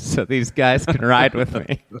 seats so these guys can ride with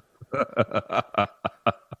me."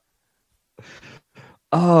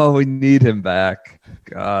 Oh, we need him back.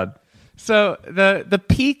 God. So the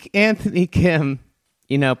peak Anthony Kim,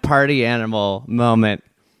 party animal moment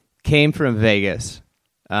came from Vegas.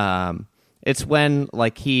 It's when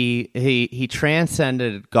like he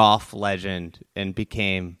transcended golf legend and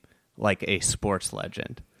became like a sports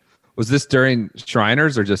legend. Was this during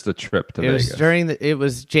Shriners or just a trip to Vegas? It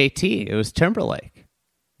was JT. It was Timberlake.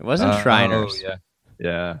 It wasn't Shriners. Oh,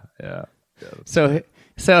 yeah. So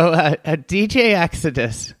DJ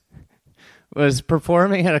Exodus was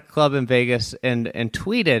performing at a club in Vegas and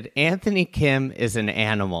tweeted, "Anthony Kim is an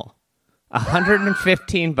animal."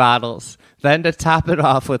 115 bottles, then to top it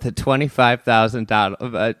off with a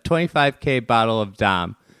 $25K bottle of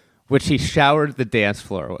Dom, which he showered the dance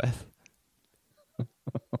floor with.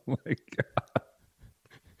 Oh my god!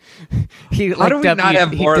 How do we not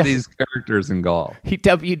have more of these characters in golf? He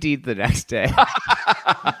WD'd the next day.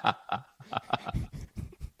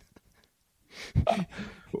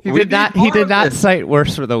 He did not cite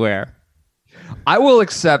worse for the wear. I will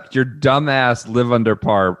accept your dumbass live under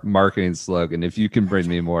par marketing slogan if you can bring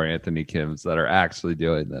me more Anthony Kims that are actually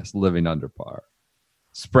doing this, living under par,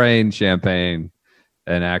 spraying champagne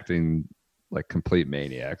and acting like complete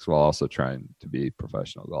maniacs while also trying to be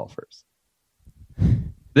professional golfers.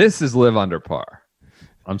 This is live under par.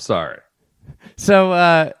 I'm sorry. So,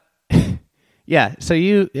 I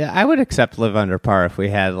would accept live under par if we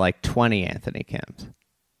had like 20 Anthony Kims.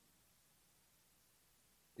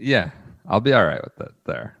 Yeah. I'll be all right with that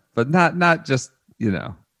there, but not just,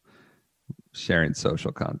 sharing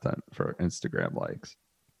social content for Instagram likes.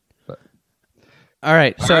 But all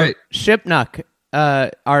right. So Shipnuck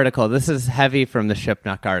article. This is heavy from the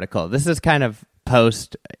Shipnuck article. This is kind of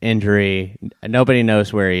post injury. Nobody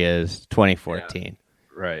knows where he is. 2014. Yeah.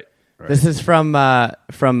 Right. This is from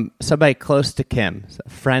somebody close to Kim, a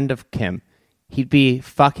friend of Kim. He'd be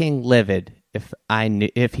fucking livid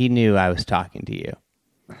if he knew I was talking to you.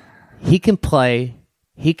 He can play.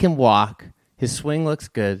 He can walk. His swing looks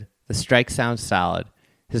good. The strike sounds solid.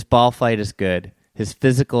 His ball flight is good. His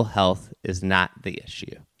physical health is not the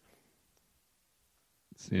issue.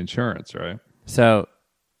 It's the insurance, right? So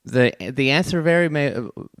the answer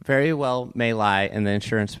very well may lie in the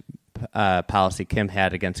insurance policy Kim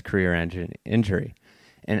had against career injury.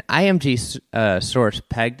 An IMG source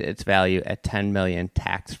pegged its value at $10 million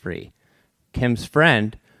tax-free. Kim's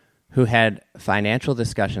friend, who had financial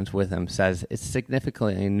discussions with him, says it's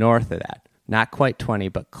significantly north of that. Not quite 20,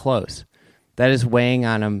 but close. That is weighing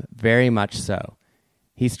on him very much so.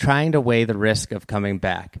 He's trying to weigh the risk of coming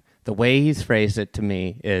back. The way he's phrased it to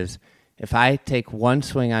me is, if I take one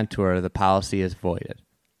swing on tour, the policy is voided.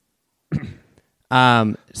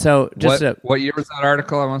 So just what year was that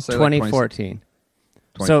article? I want to say 2014.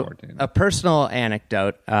 Like so a personal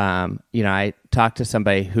anecdote, I talked to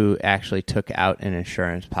somebody who actually took out an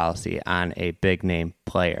insurance policy on a big name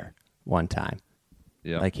player one time.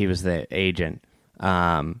 Yeah. Like he was the agent,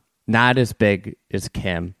 not as big as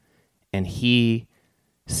Kim. And he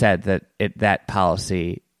said that that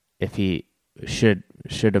policy, if he should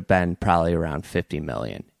have been probably around 50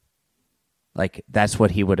 million. Like that's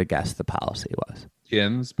what he would have guessed the policy was.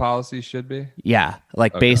 Kim's policy should be? Yeah,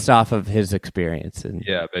 like based off of his experience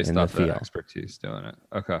based off that expertise doing it.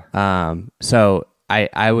 Okay. So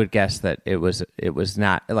I would guess that it was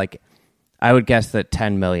not like I would guess that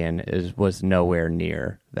 10 million was nowhere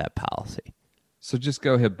near that policy. So just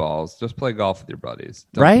go hit balls. Just play golf with your buddies.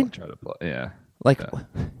 Don't Right? Try to play. Yeah. Like,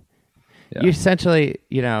 Yeah. you essentially,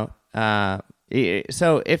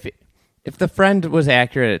 so if the friend was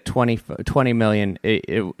accurate at 20 million,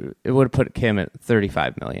 it would have put Kim at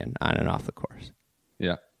 35 million on and off the course.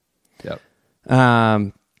 Yeah. Yep.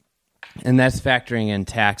 And that's factoring in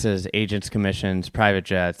taxes, agents' commissions, private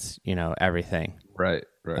jets, everything. Right.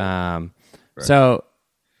 Right. So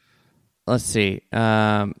let's see.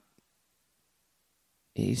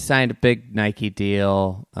 He signed a big Nike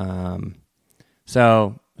deal.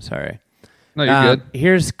 So sorry. No, you're good.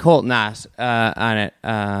 Here's Colt Nass on it.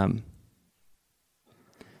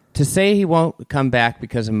 To say he won't come back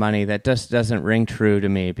because of money, that just doesn't ring true to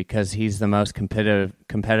me because he's the most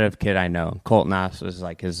competitive kid I know. Colt Nass was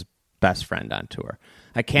like his best friend on tour.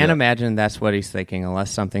 I can't imagine that's what he's thinking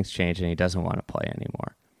unless something's changed and he doesn't want to play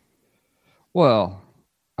anymore. Well,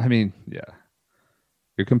 I mean, yeah.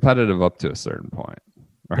 You're competitive up to a certain point,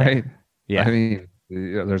 right? Yeah. I mean,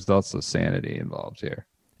 there's also sanity involved here.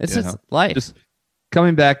 It's just life. Just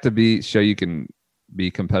coming back to show you can be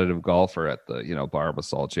competitive golfer at the,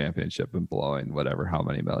 Barbasol Championship and blowing how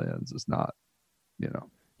many millions is not,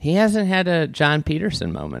 He hasn't had a John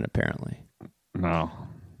Peterson moment, apparently. No.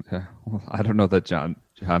 Yeah. Well, I don't know that John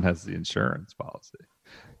has the insurance policy.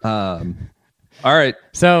 All right.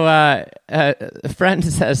 So a friend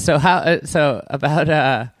says,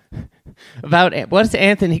 about what's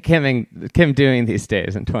Anthony Kim doing these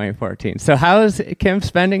days in 2014? So how is Kim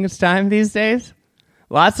spending his time these days?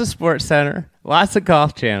 Lots of Sports Center, lots of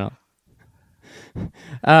Golf Channel.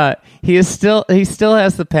 He still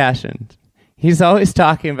has the passion. He's always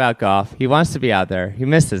talking about golf. He wants to be out there. He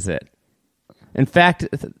misses it. In fact,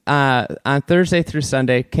 on Thursday through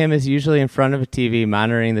Sunday, Kim is usually in front of a TV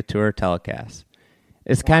monitoring the tour telecast.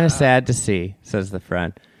 It's kind of sad to see, says the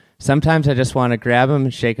friend. Sometimes I just want to grab him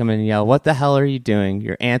and shake him and yell, "What the hell are you doing?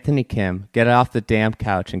 You're Anthony Kim. Get off the damn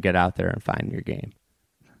couch and get out there and find your game."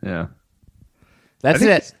 Yeah. That's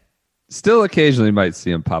it. Still occasionally might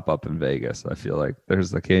see him pop up in Vegas. I feel like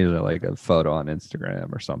there's occasionally like a photo on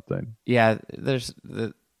Instagram or something. Yeah, there's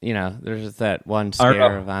that one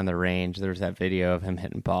scare of on the range. There's that video of him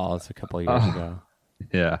hitting balls a couple of years ago.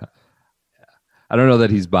 Yeah. I don't know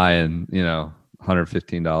that he's buying,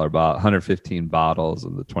 $115 bottles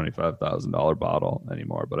and the $25,000 bottle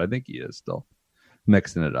anymore, but I think he is still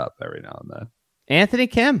mixing it up every now and then. Anthony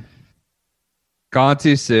Kim. Gone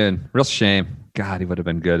too soon. Real shame. God, he would have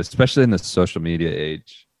been good, especially in the social media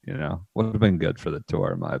age. Would have been good for the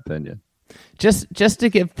tour, in my opinion. Just to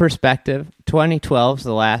give perspective, 2012 is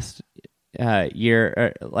the last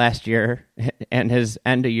year, and his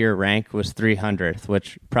end of year rank was 300th,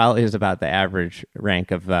 which probably is about the average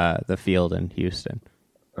rank of the field in Houston.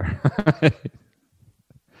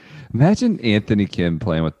 Imagine Anthony Kim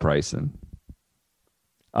playing with Bryson.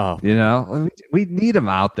 Oh, we need him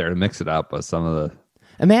out there to mix it up with some of the.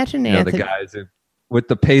 Imagine Anthony, the guys with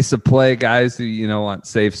the pace of play, guys who want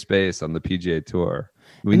safe space on the PGA Tour.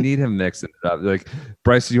 We need him mixing it up. Like,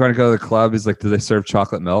 Bryce, you want to go to the club? He's like, do they serve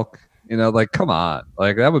chocolate milk? Come on.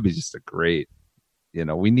 Like, that would be just a great,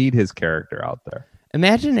 we need his character out there.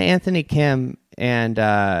 Imagine Anthony Kim and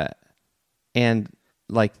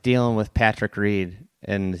like dealing with Patrick Reed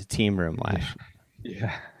in the team room last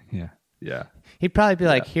year. Yeah. He'd probably be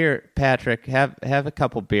like, "Here, Patrick, have a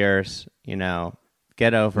couple beers,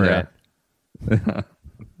 get over it."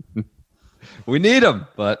 We need him,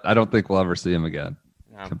 but I don't think we'll ever see him again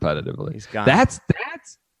competitively. He's gone. That's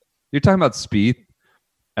you're talking about Spieth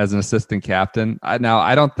as an assistant captain. I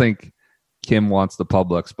don't think Kim wants the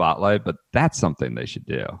public spotlight, but that's something they should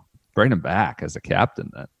do. Bring him back as a captain,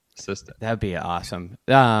 then assistant. That'd be awesome.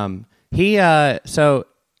 So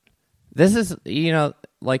this is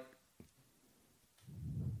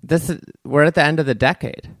we're at the end of the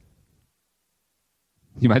decade.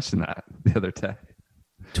 You mentioned that the other day.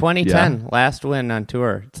 2010, last win on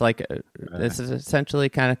tour. It's like this is essentially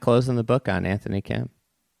kind of closing the book on Anthony Kim.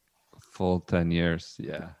 Full 10 years,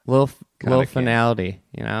 yeah. Little finality,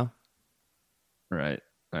 Right.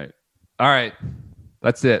 All right,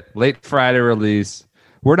 that's it. Late Friday release.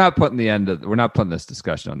 We're not putting this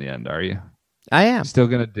discussion on the end, are you? I am. Still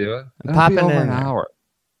gonna do it. I'm popping over in an hour.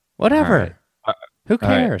 Whatever. Who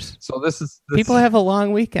cares? Right. So this people have a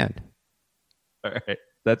long weekend. All right,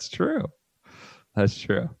 that's true. All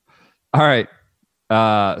right.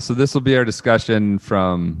 So this will be our discussion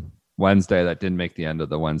from Wednesday that didn't make the end of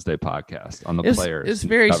the Wednesday podcast on the players. It's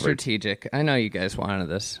very strategic. I know you guys wanted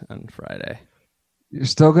this on Friday. You're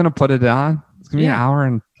still going to put it on? It's going to be an hour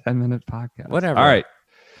and 10-minute podcast. Whatever. All right.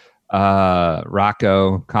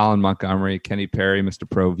 Rocco, Colin Montgomery, Kenny Perry, Mr.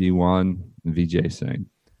 Pro V1, and VJ Singh.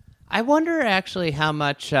 I wonder actually how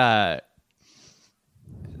much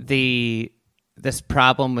this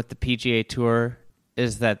problem with the PGA Tour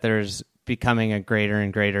is that there's becoming a greater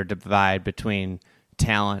and greater divide between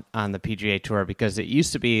talent on the PGA Tour, because it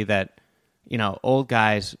used to be that, old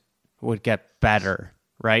guys would get better,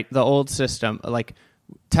 right? The old system, like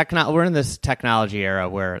we're in this technology era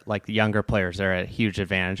where like the younger players are at a huge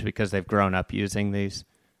advantage because they've grown up using the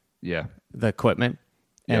equipment.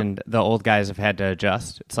 And the old guys have had to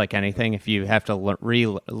adjust. It's like anything. If you have to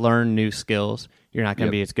relearn new skills, you're not going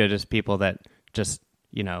to be as good as people that just,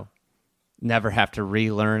 never have to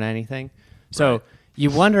relearn anything. So you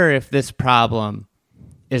wonder if this problem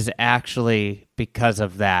is actually because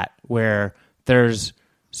of that, where there's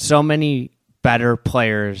so many better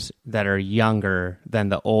players that are younger than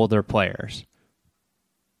the older players.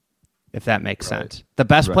 If that makes sense. The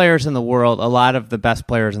best players in the world, a lot of the best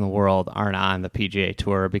players in the world aren't on the PGA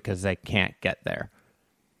Tour because they can't get there.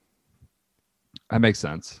 That makes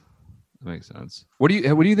sense. What do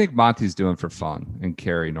you think Monty's doing for fun in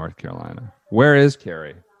Cary, North Carolina? Where is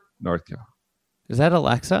Cary, North Carolina? Is that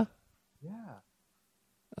Alexa? Yeah.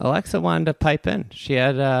 Alexa wanted to pipe in. She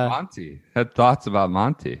had Monty had thoughts about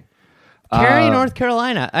Monty. Cary, North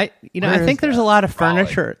Carolina. I think there's a lot of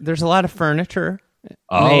furniture. There's a lot of furniture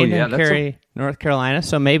made in Cary, North Carolina.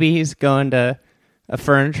 So maybe he's going to a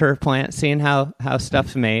furniture plant, seeing how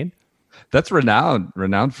stuff's made. That's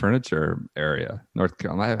renowned furniture area, North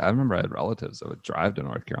Carolina. I remember I had relatives that would drive to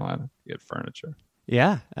North Carolina to get furniture.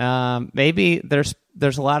 Yeah, maybe there's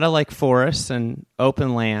a lot of like forests and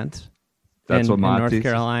open lands. That's what in Monty's North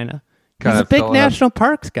Carolina. He's a big national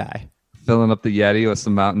parks guy. Filling up the Yeti with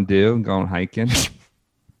some Mountain Dew and going hiking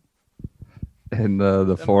in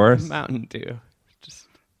the forest. Mountain Dew.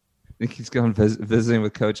 I think he's going visiting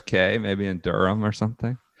with Coach K, maybe in Durham or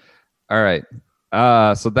something. All right.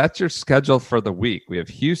 So that's your schedule for the week. We have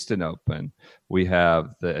Houston Open. We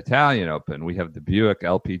have the Italian Open. We have the Buick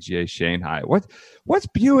LPGA Shanghai. What's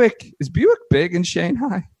Buick? Is Buick big in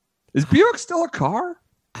Shanghai? Is Buick still a car?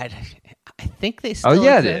 I think they still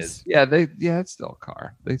it exist. is. Yeah, it's still a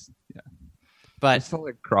car. But it's still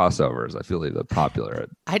like crossovers. I feel like they're popular.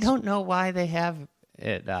 I don't know why they have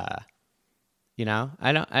it. I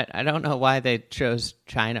don't know why they chose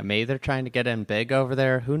China. Maybe they're trying to get in big over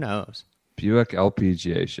there. Who knows? Buick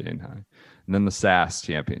LPGA Shanghai, and then the SAS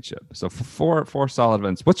Championship. So four solid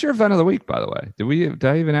events. What's your event of the week, by the way? Did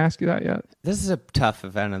I even ask you that yet? This is a tough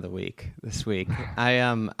event of the week this week.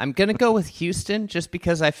 I'm gonna go with Houston just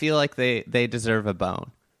because I feel like they deserve a bone.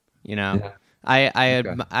 Yeah. I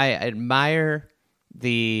admire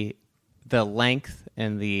the length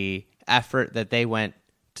and the effort that they went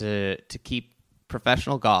to keep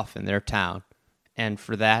professional golf in their town. And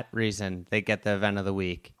for that reason, they get the event of the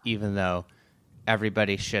week, even though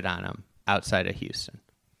everybody shit on them outside of Houston.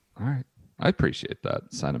 All right. I appreciate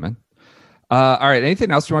that sentiment. All right.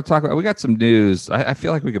 Anything else you want to talk about? We got some news. I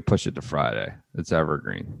feel like we could push it to Friday. It's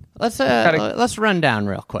evergreen. Let's run down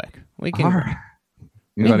real quick. We can. All right.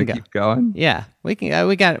 You want to keep going? Yeah, we can.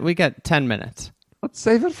 We got 10 minutes. Let's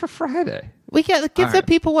save it for Friday. We got give the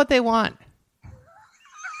people what they want.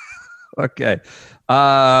 Okay.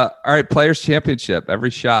 All right. Players Championship. Every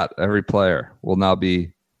shot, every player will now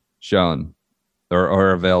be shown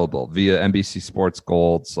or available via NBC Sports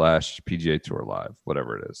Gold / PGA Tour Live,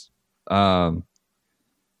 whatever it is.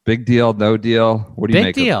 Big deal, no deal. What do you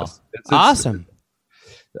make of this? It's awesome.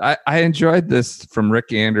 I enjoyed this from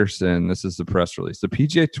Rick Anderson. This is the press release. The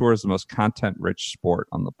PGA Tour is the most content-rich sport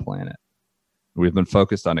on the planet. We've been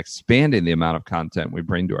focused on expanding the amount of content we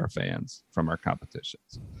bring to our fans from our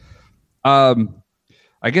competitions.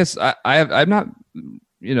 I guess I'm not,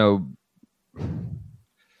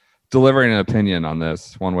 delivering an opinion on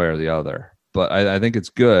this one way or the other, but I think it's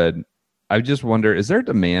good. I just wonder, is there a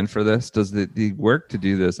demand for this? Does the work to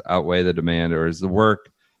do this outweigh the demand, or is the work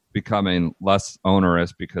becoming less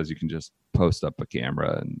onerous because you can just post up a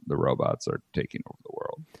camera and the robots are taking over the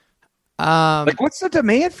world? What's the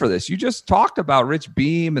demand for this? You just talked about Rich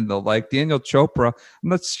Beem and Daniel Chopra. I'm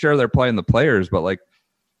not sure they're playing the players, but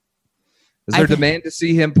is there demand to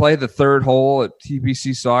see him play the third hole at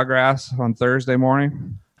TPC Sawgrass on Thursday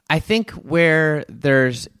morning? I think where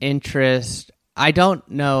there's interest, I don't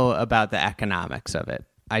know about the economics of it.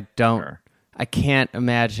 I can't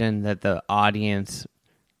imagine that the audience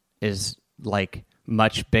is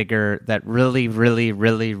much bigger, that really, really,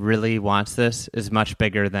 really, really wants this is much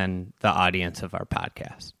bigger than the audience of our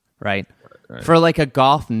podcast, right? For a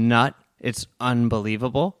golf nut, it's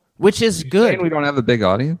unbelievable, which is good. We don't have a big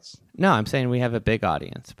audience? No, I'm saying we have a big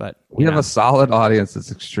audience, but we have a solid audience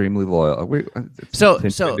that's extremely loyal. So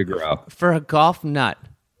to grow. For a golf nut,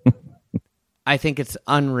 I think it's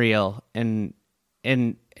unreal, and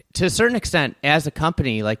to a certain extent, as a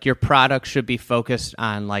company, like your product should be focused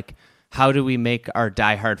on like how do we make our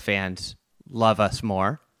diehard fans love us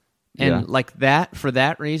more. And like that, for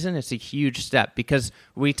that reason, it's a huge step because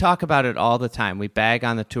we talk about it all the time. We bag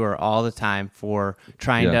on the tour all the time for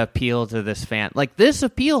trying to appeal to this fan. Like this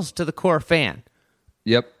appeals to the core fan.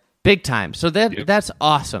 Yep. Big time. So that's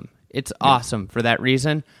awesome. It's awesome for that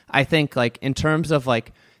reason. I think like in terms of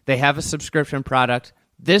like they have a subscription product,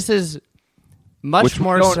 this is much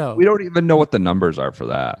more so. We don't even know what the numbers are for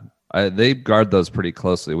that. They guard those pretty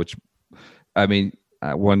closely, which I mean,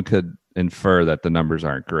 one could infer that the numbers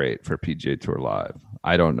aren't great for PGA Tour Live.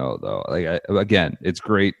 I don't know though. Like again, it's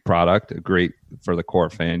great product, great for the core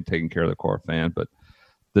fan, taking care of the core fan, but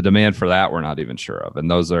the demand for that we're not even sure of.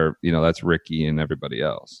 And those are, that's Ricky and everybody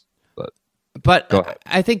else. But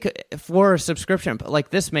I think for a subscription, like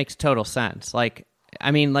this makes total sense. Like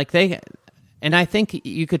I mean, like and I think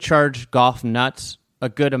you could charge golf nuts a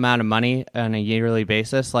good amount of money on a yearly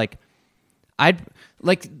basis. Like I'd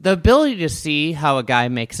like the ability to see how a guy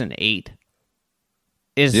makes an 8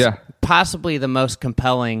 is possibly the most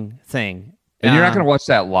compelling thing. And you're not going to watch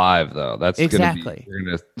that live though. That's exactly. You're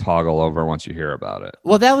going to toggle over once you hear about it.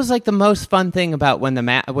 Well, that was like the most fun thing about when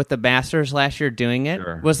with the Masters last year doing it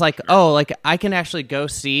was like, oh, like I can actually go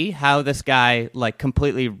see how this guy like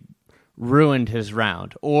completely ruined his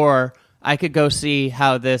round, or I could go see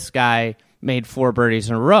how this guy made 4 birdies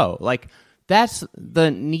in a row. Like that's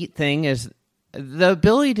the neat thing is the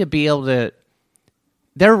ability to be able to.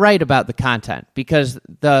 They're right about the content because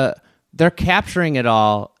they're capturing it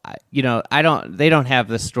all. They don't have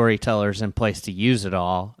the storytellers in place to use it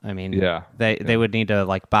all. I mean, they would need to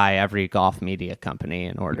like buy every golf media company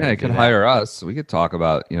in order. Yeah, they could hire us. We could talk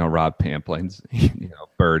about Rod Pampline's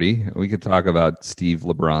birdie. We could talk about Steve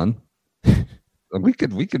LeBron. we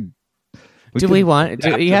could. Do we want?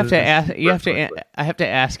 Do you have to ask? You have to. I have to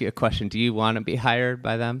ask you a question. Do you want to be hired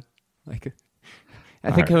by them? Like,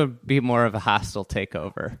 I think it would be more of a hostile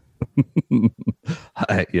takeover.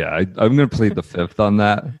 I'm going to plead the fifth on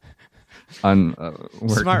that.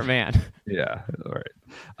 Smart man. Yeah, all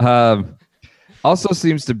right. Also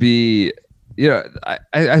seems to be, I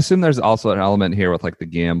assume there's also an element here with like the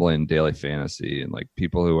gambling, daily fantasy, and like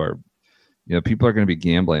people who are, people are going to be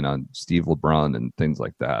gambling on Steve LeBron and things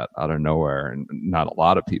like that out of nowhere, and not a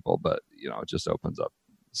lot of people, but it just opens up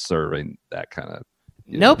serving that kind of.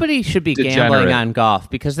 Nobody should be gambling on golf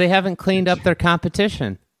because they haven't cleaned up their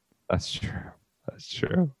competition. That's true.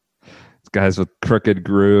 It's guys with crooked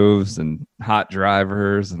grooves and hot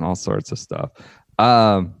drivers and all sorts of stuff.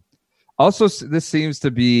 Also, this seems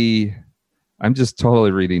to be, I'm just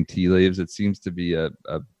totally reading tea leaves. It seems to be a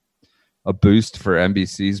boost for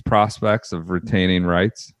NBC's prospects of retaining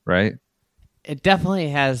rights, right? It definitely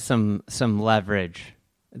has some leverage.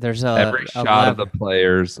 There's every shot of the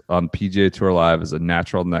players on PGA Tour Live is a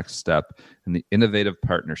natural next step in the innovative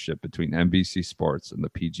partnership between NBC Sports and the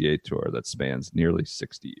PGA Tour that spans nearly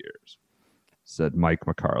 60 years, said Mike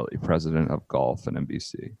McCarley, president of golf and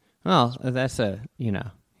NBC. Well, that's you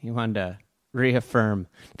wanted to reaffirm.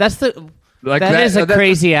 That is a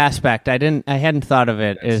crazy aspect. I hadn't thought of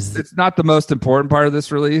it. It's not the most important part of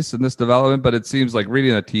this release and this development, but it seems like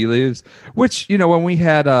reading the tea leaves, which, when we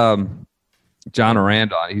had, John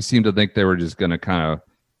Aranda, he seemed to think they were just going to kind of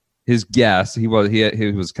his guess. He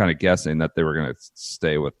was kind of guessing that they were going to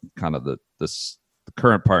stay with kind of the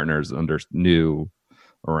current partners under new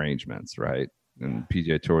arrangements, right? And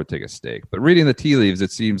PGA Tour would take a stake. But reading the tea leaves,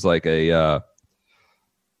 it seems like a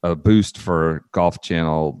boost for Golf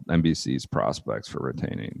Channel NBC's prospects for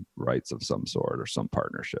retaining rights of some sort or some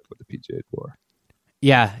partnership with the PGA Tour.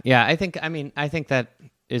 Yeah. I think that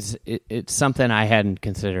is it's something I hadn't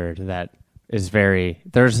considered that.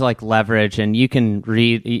 There's like leverage, and you can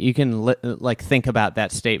like think about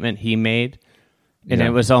that statement he made, and it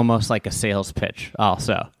was almost like a sales pitch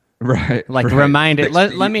also. Right. Like remind it.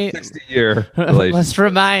 Let me 60-year let's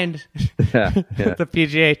remind the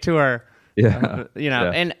PGA Tour. Yeah.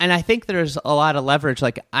 And I think there's a lot of leverage.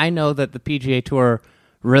 Like I know that the PGA Tour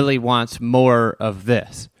really wants more of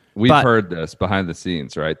this. We've heard this behind the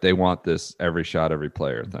scenes, right? They want this every shot, every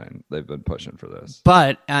player thing. They've been pushing for this.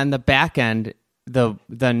 But on the back end, the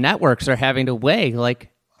networks are having to weigh,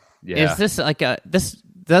 like, is this like this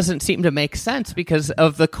doesn't seem to make sense because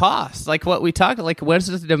of the cost. Like what we talked, like what's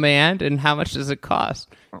the demand and how much does it cost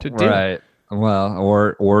to do? Right. Well,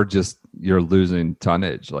 or just you're losing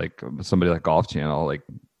tonnage. Like somebody like Golf Channel, like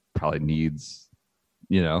probably needs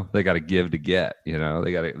they got to give to get. They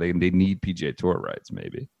need PGA Tour rights,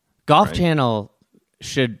 maybe. Golf right? Channel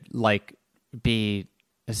should be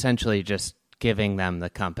essentially just giving them the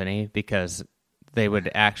company, because they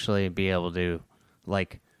would actually be able to,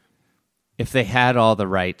 if they had all the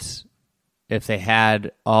rights, if they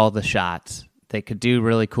had all the shots, they could do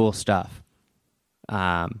really cool stuff.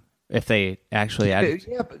 If they actually had,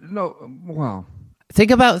 but no, well,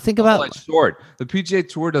 think about short. The PGA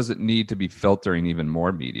Tour doesn't need to be filtering even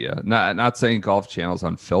more media. Not saying Golf Channel's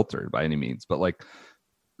unfiltered by any means, but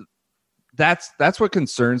that's what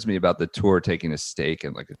concerns me about the tour taking a stake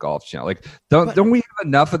in a Golf Channel. Don't we have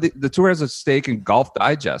enough of the tour has a stake in Golf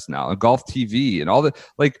Digest now and Golf TV and all the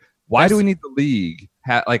why do we need the league?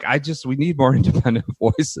 We need more independent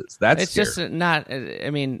voices. It's just not. I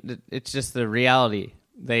mean, it's just the reality.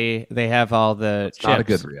 They have all the. It's not a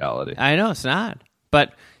good reality. I know it's not,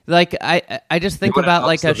 but I just think about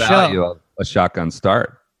a value show. Of a shotgun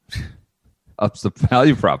start ups the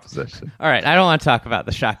value proposition. All right, I don't want to talk about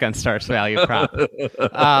the shotgun starts value prop,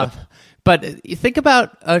 but you think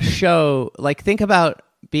about a show. Think about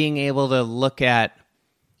being able to look at,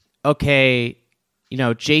 okay,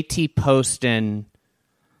 JT Poston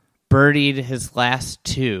birdied his last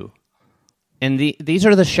two, and these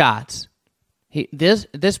are the shots.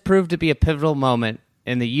 This proved to be a pivotal moment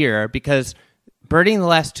in the year, because birdieing the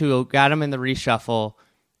last two got him in the reshuffle,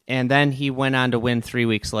 and then he went on to win 3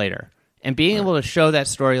 weeks later. And being able to show that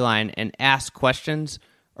storyline and ask questions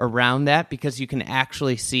around that, because you can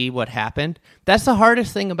actually see what happened. That's the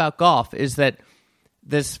hardest thing about golf, is that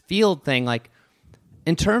this field thing,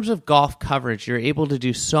 in terms of golf coverage, you're able to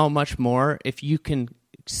do so much more if you can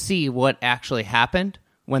see what actually happened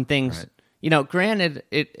when things, granted,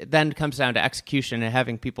 it then comes down to execution and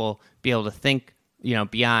having people be able to think,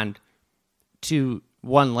 beyond to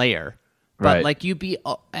one layer. But right. you be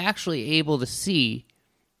actually able to see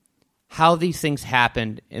how these things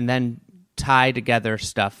happened and then tie together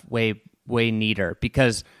stuff way, way neater,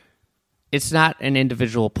 because it's not an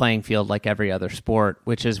individual playing field like every other sport,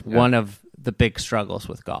 which is one of the big struggles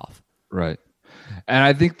with golf. Right. And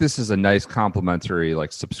I think this is a nice complementary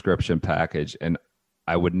subscription package, and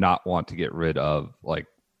I would not want to get rid of the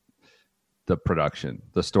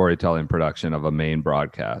storytelling production of a main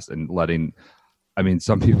broadcast, and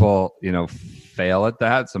some people, fail at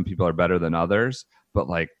that. Some people are better than others, but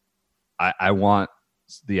I want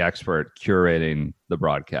the expert curating the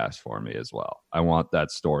broadcast for me as well. I want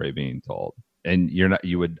that story being told. And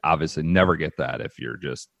you would obviously never get that if you're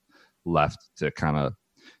just left to kind of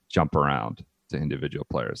jump around to individual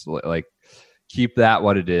players. Keep that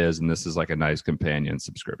what it is, and this is a nice companion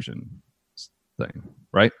subscription thing,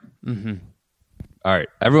 right? Mm-hmm. All right,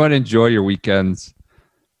 everyone, enjoy your weekends.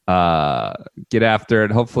 Get after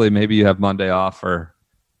it. Hopefully, maybe you have Monday off for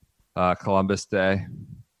Columbus Day,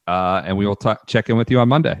 and we will check in with you on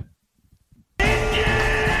Monday.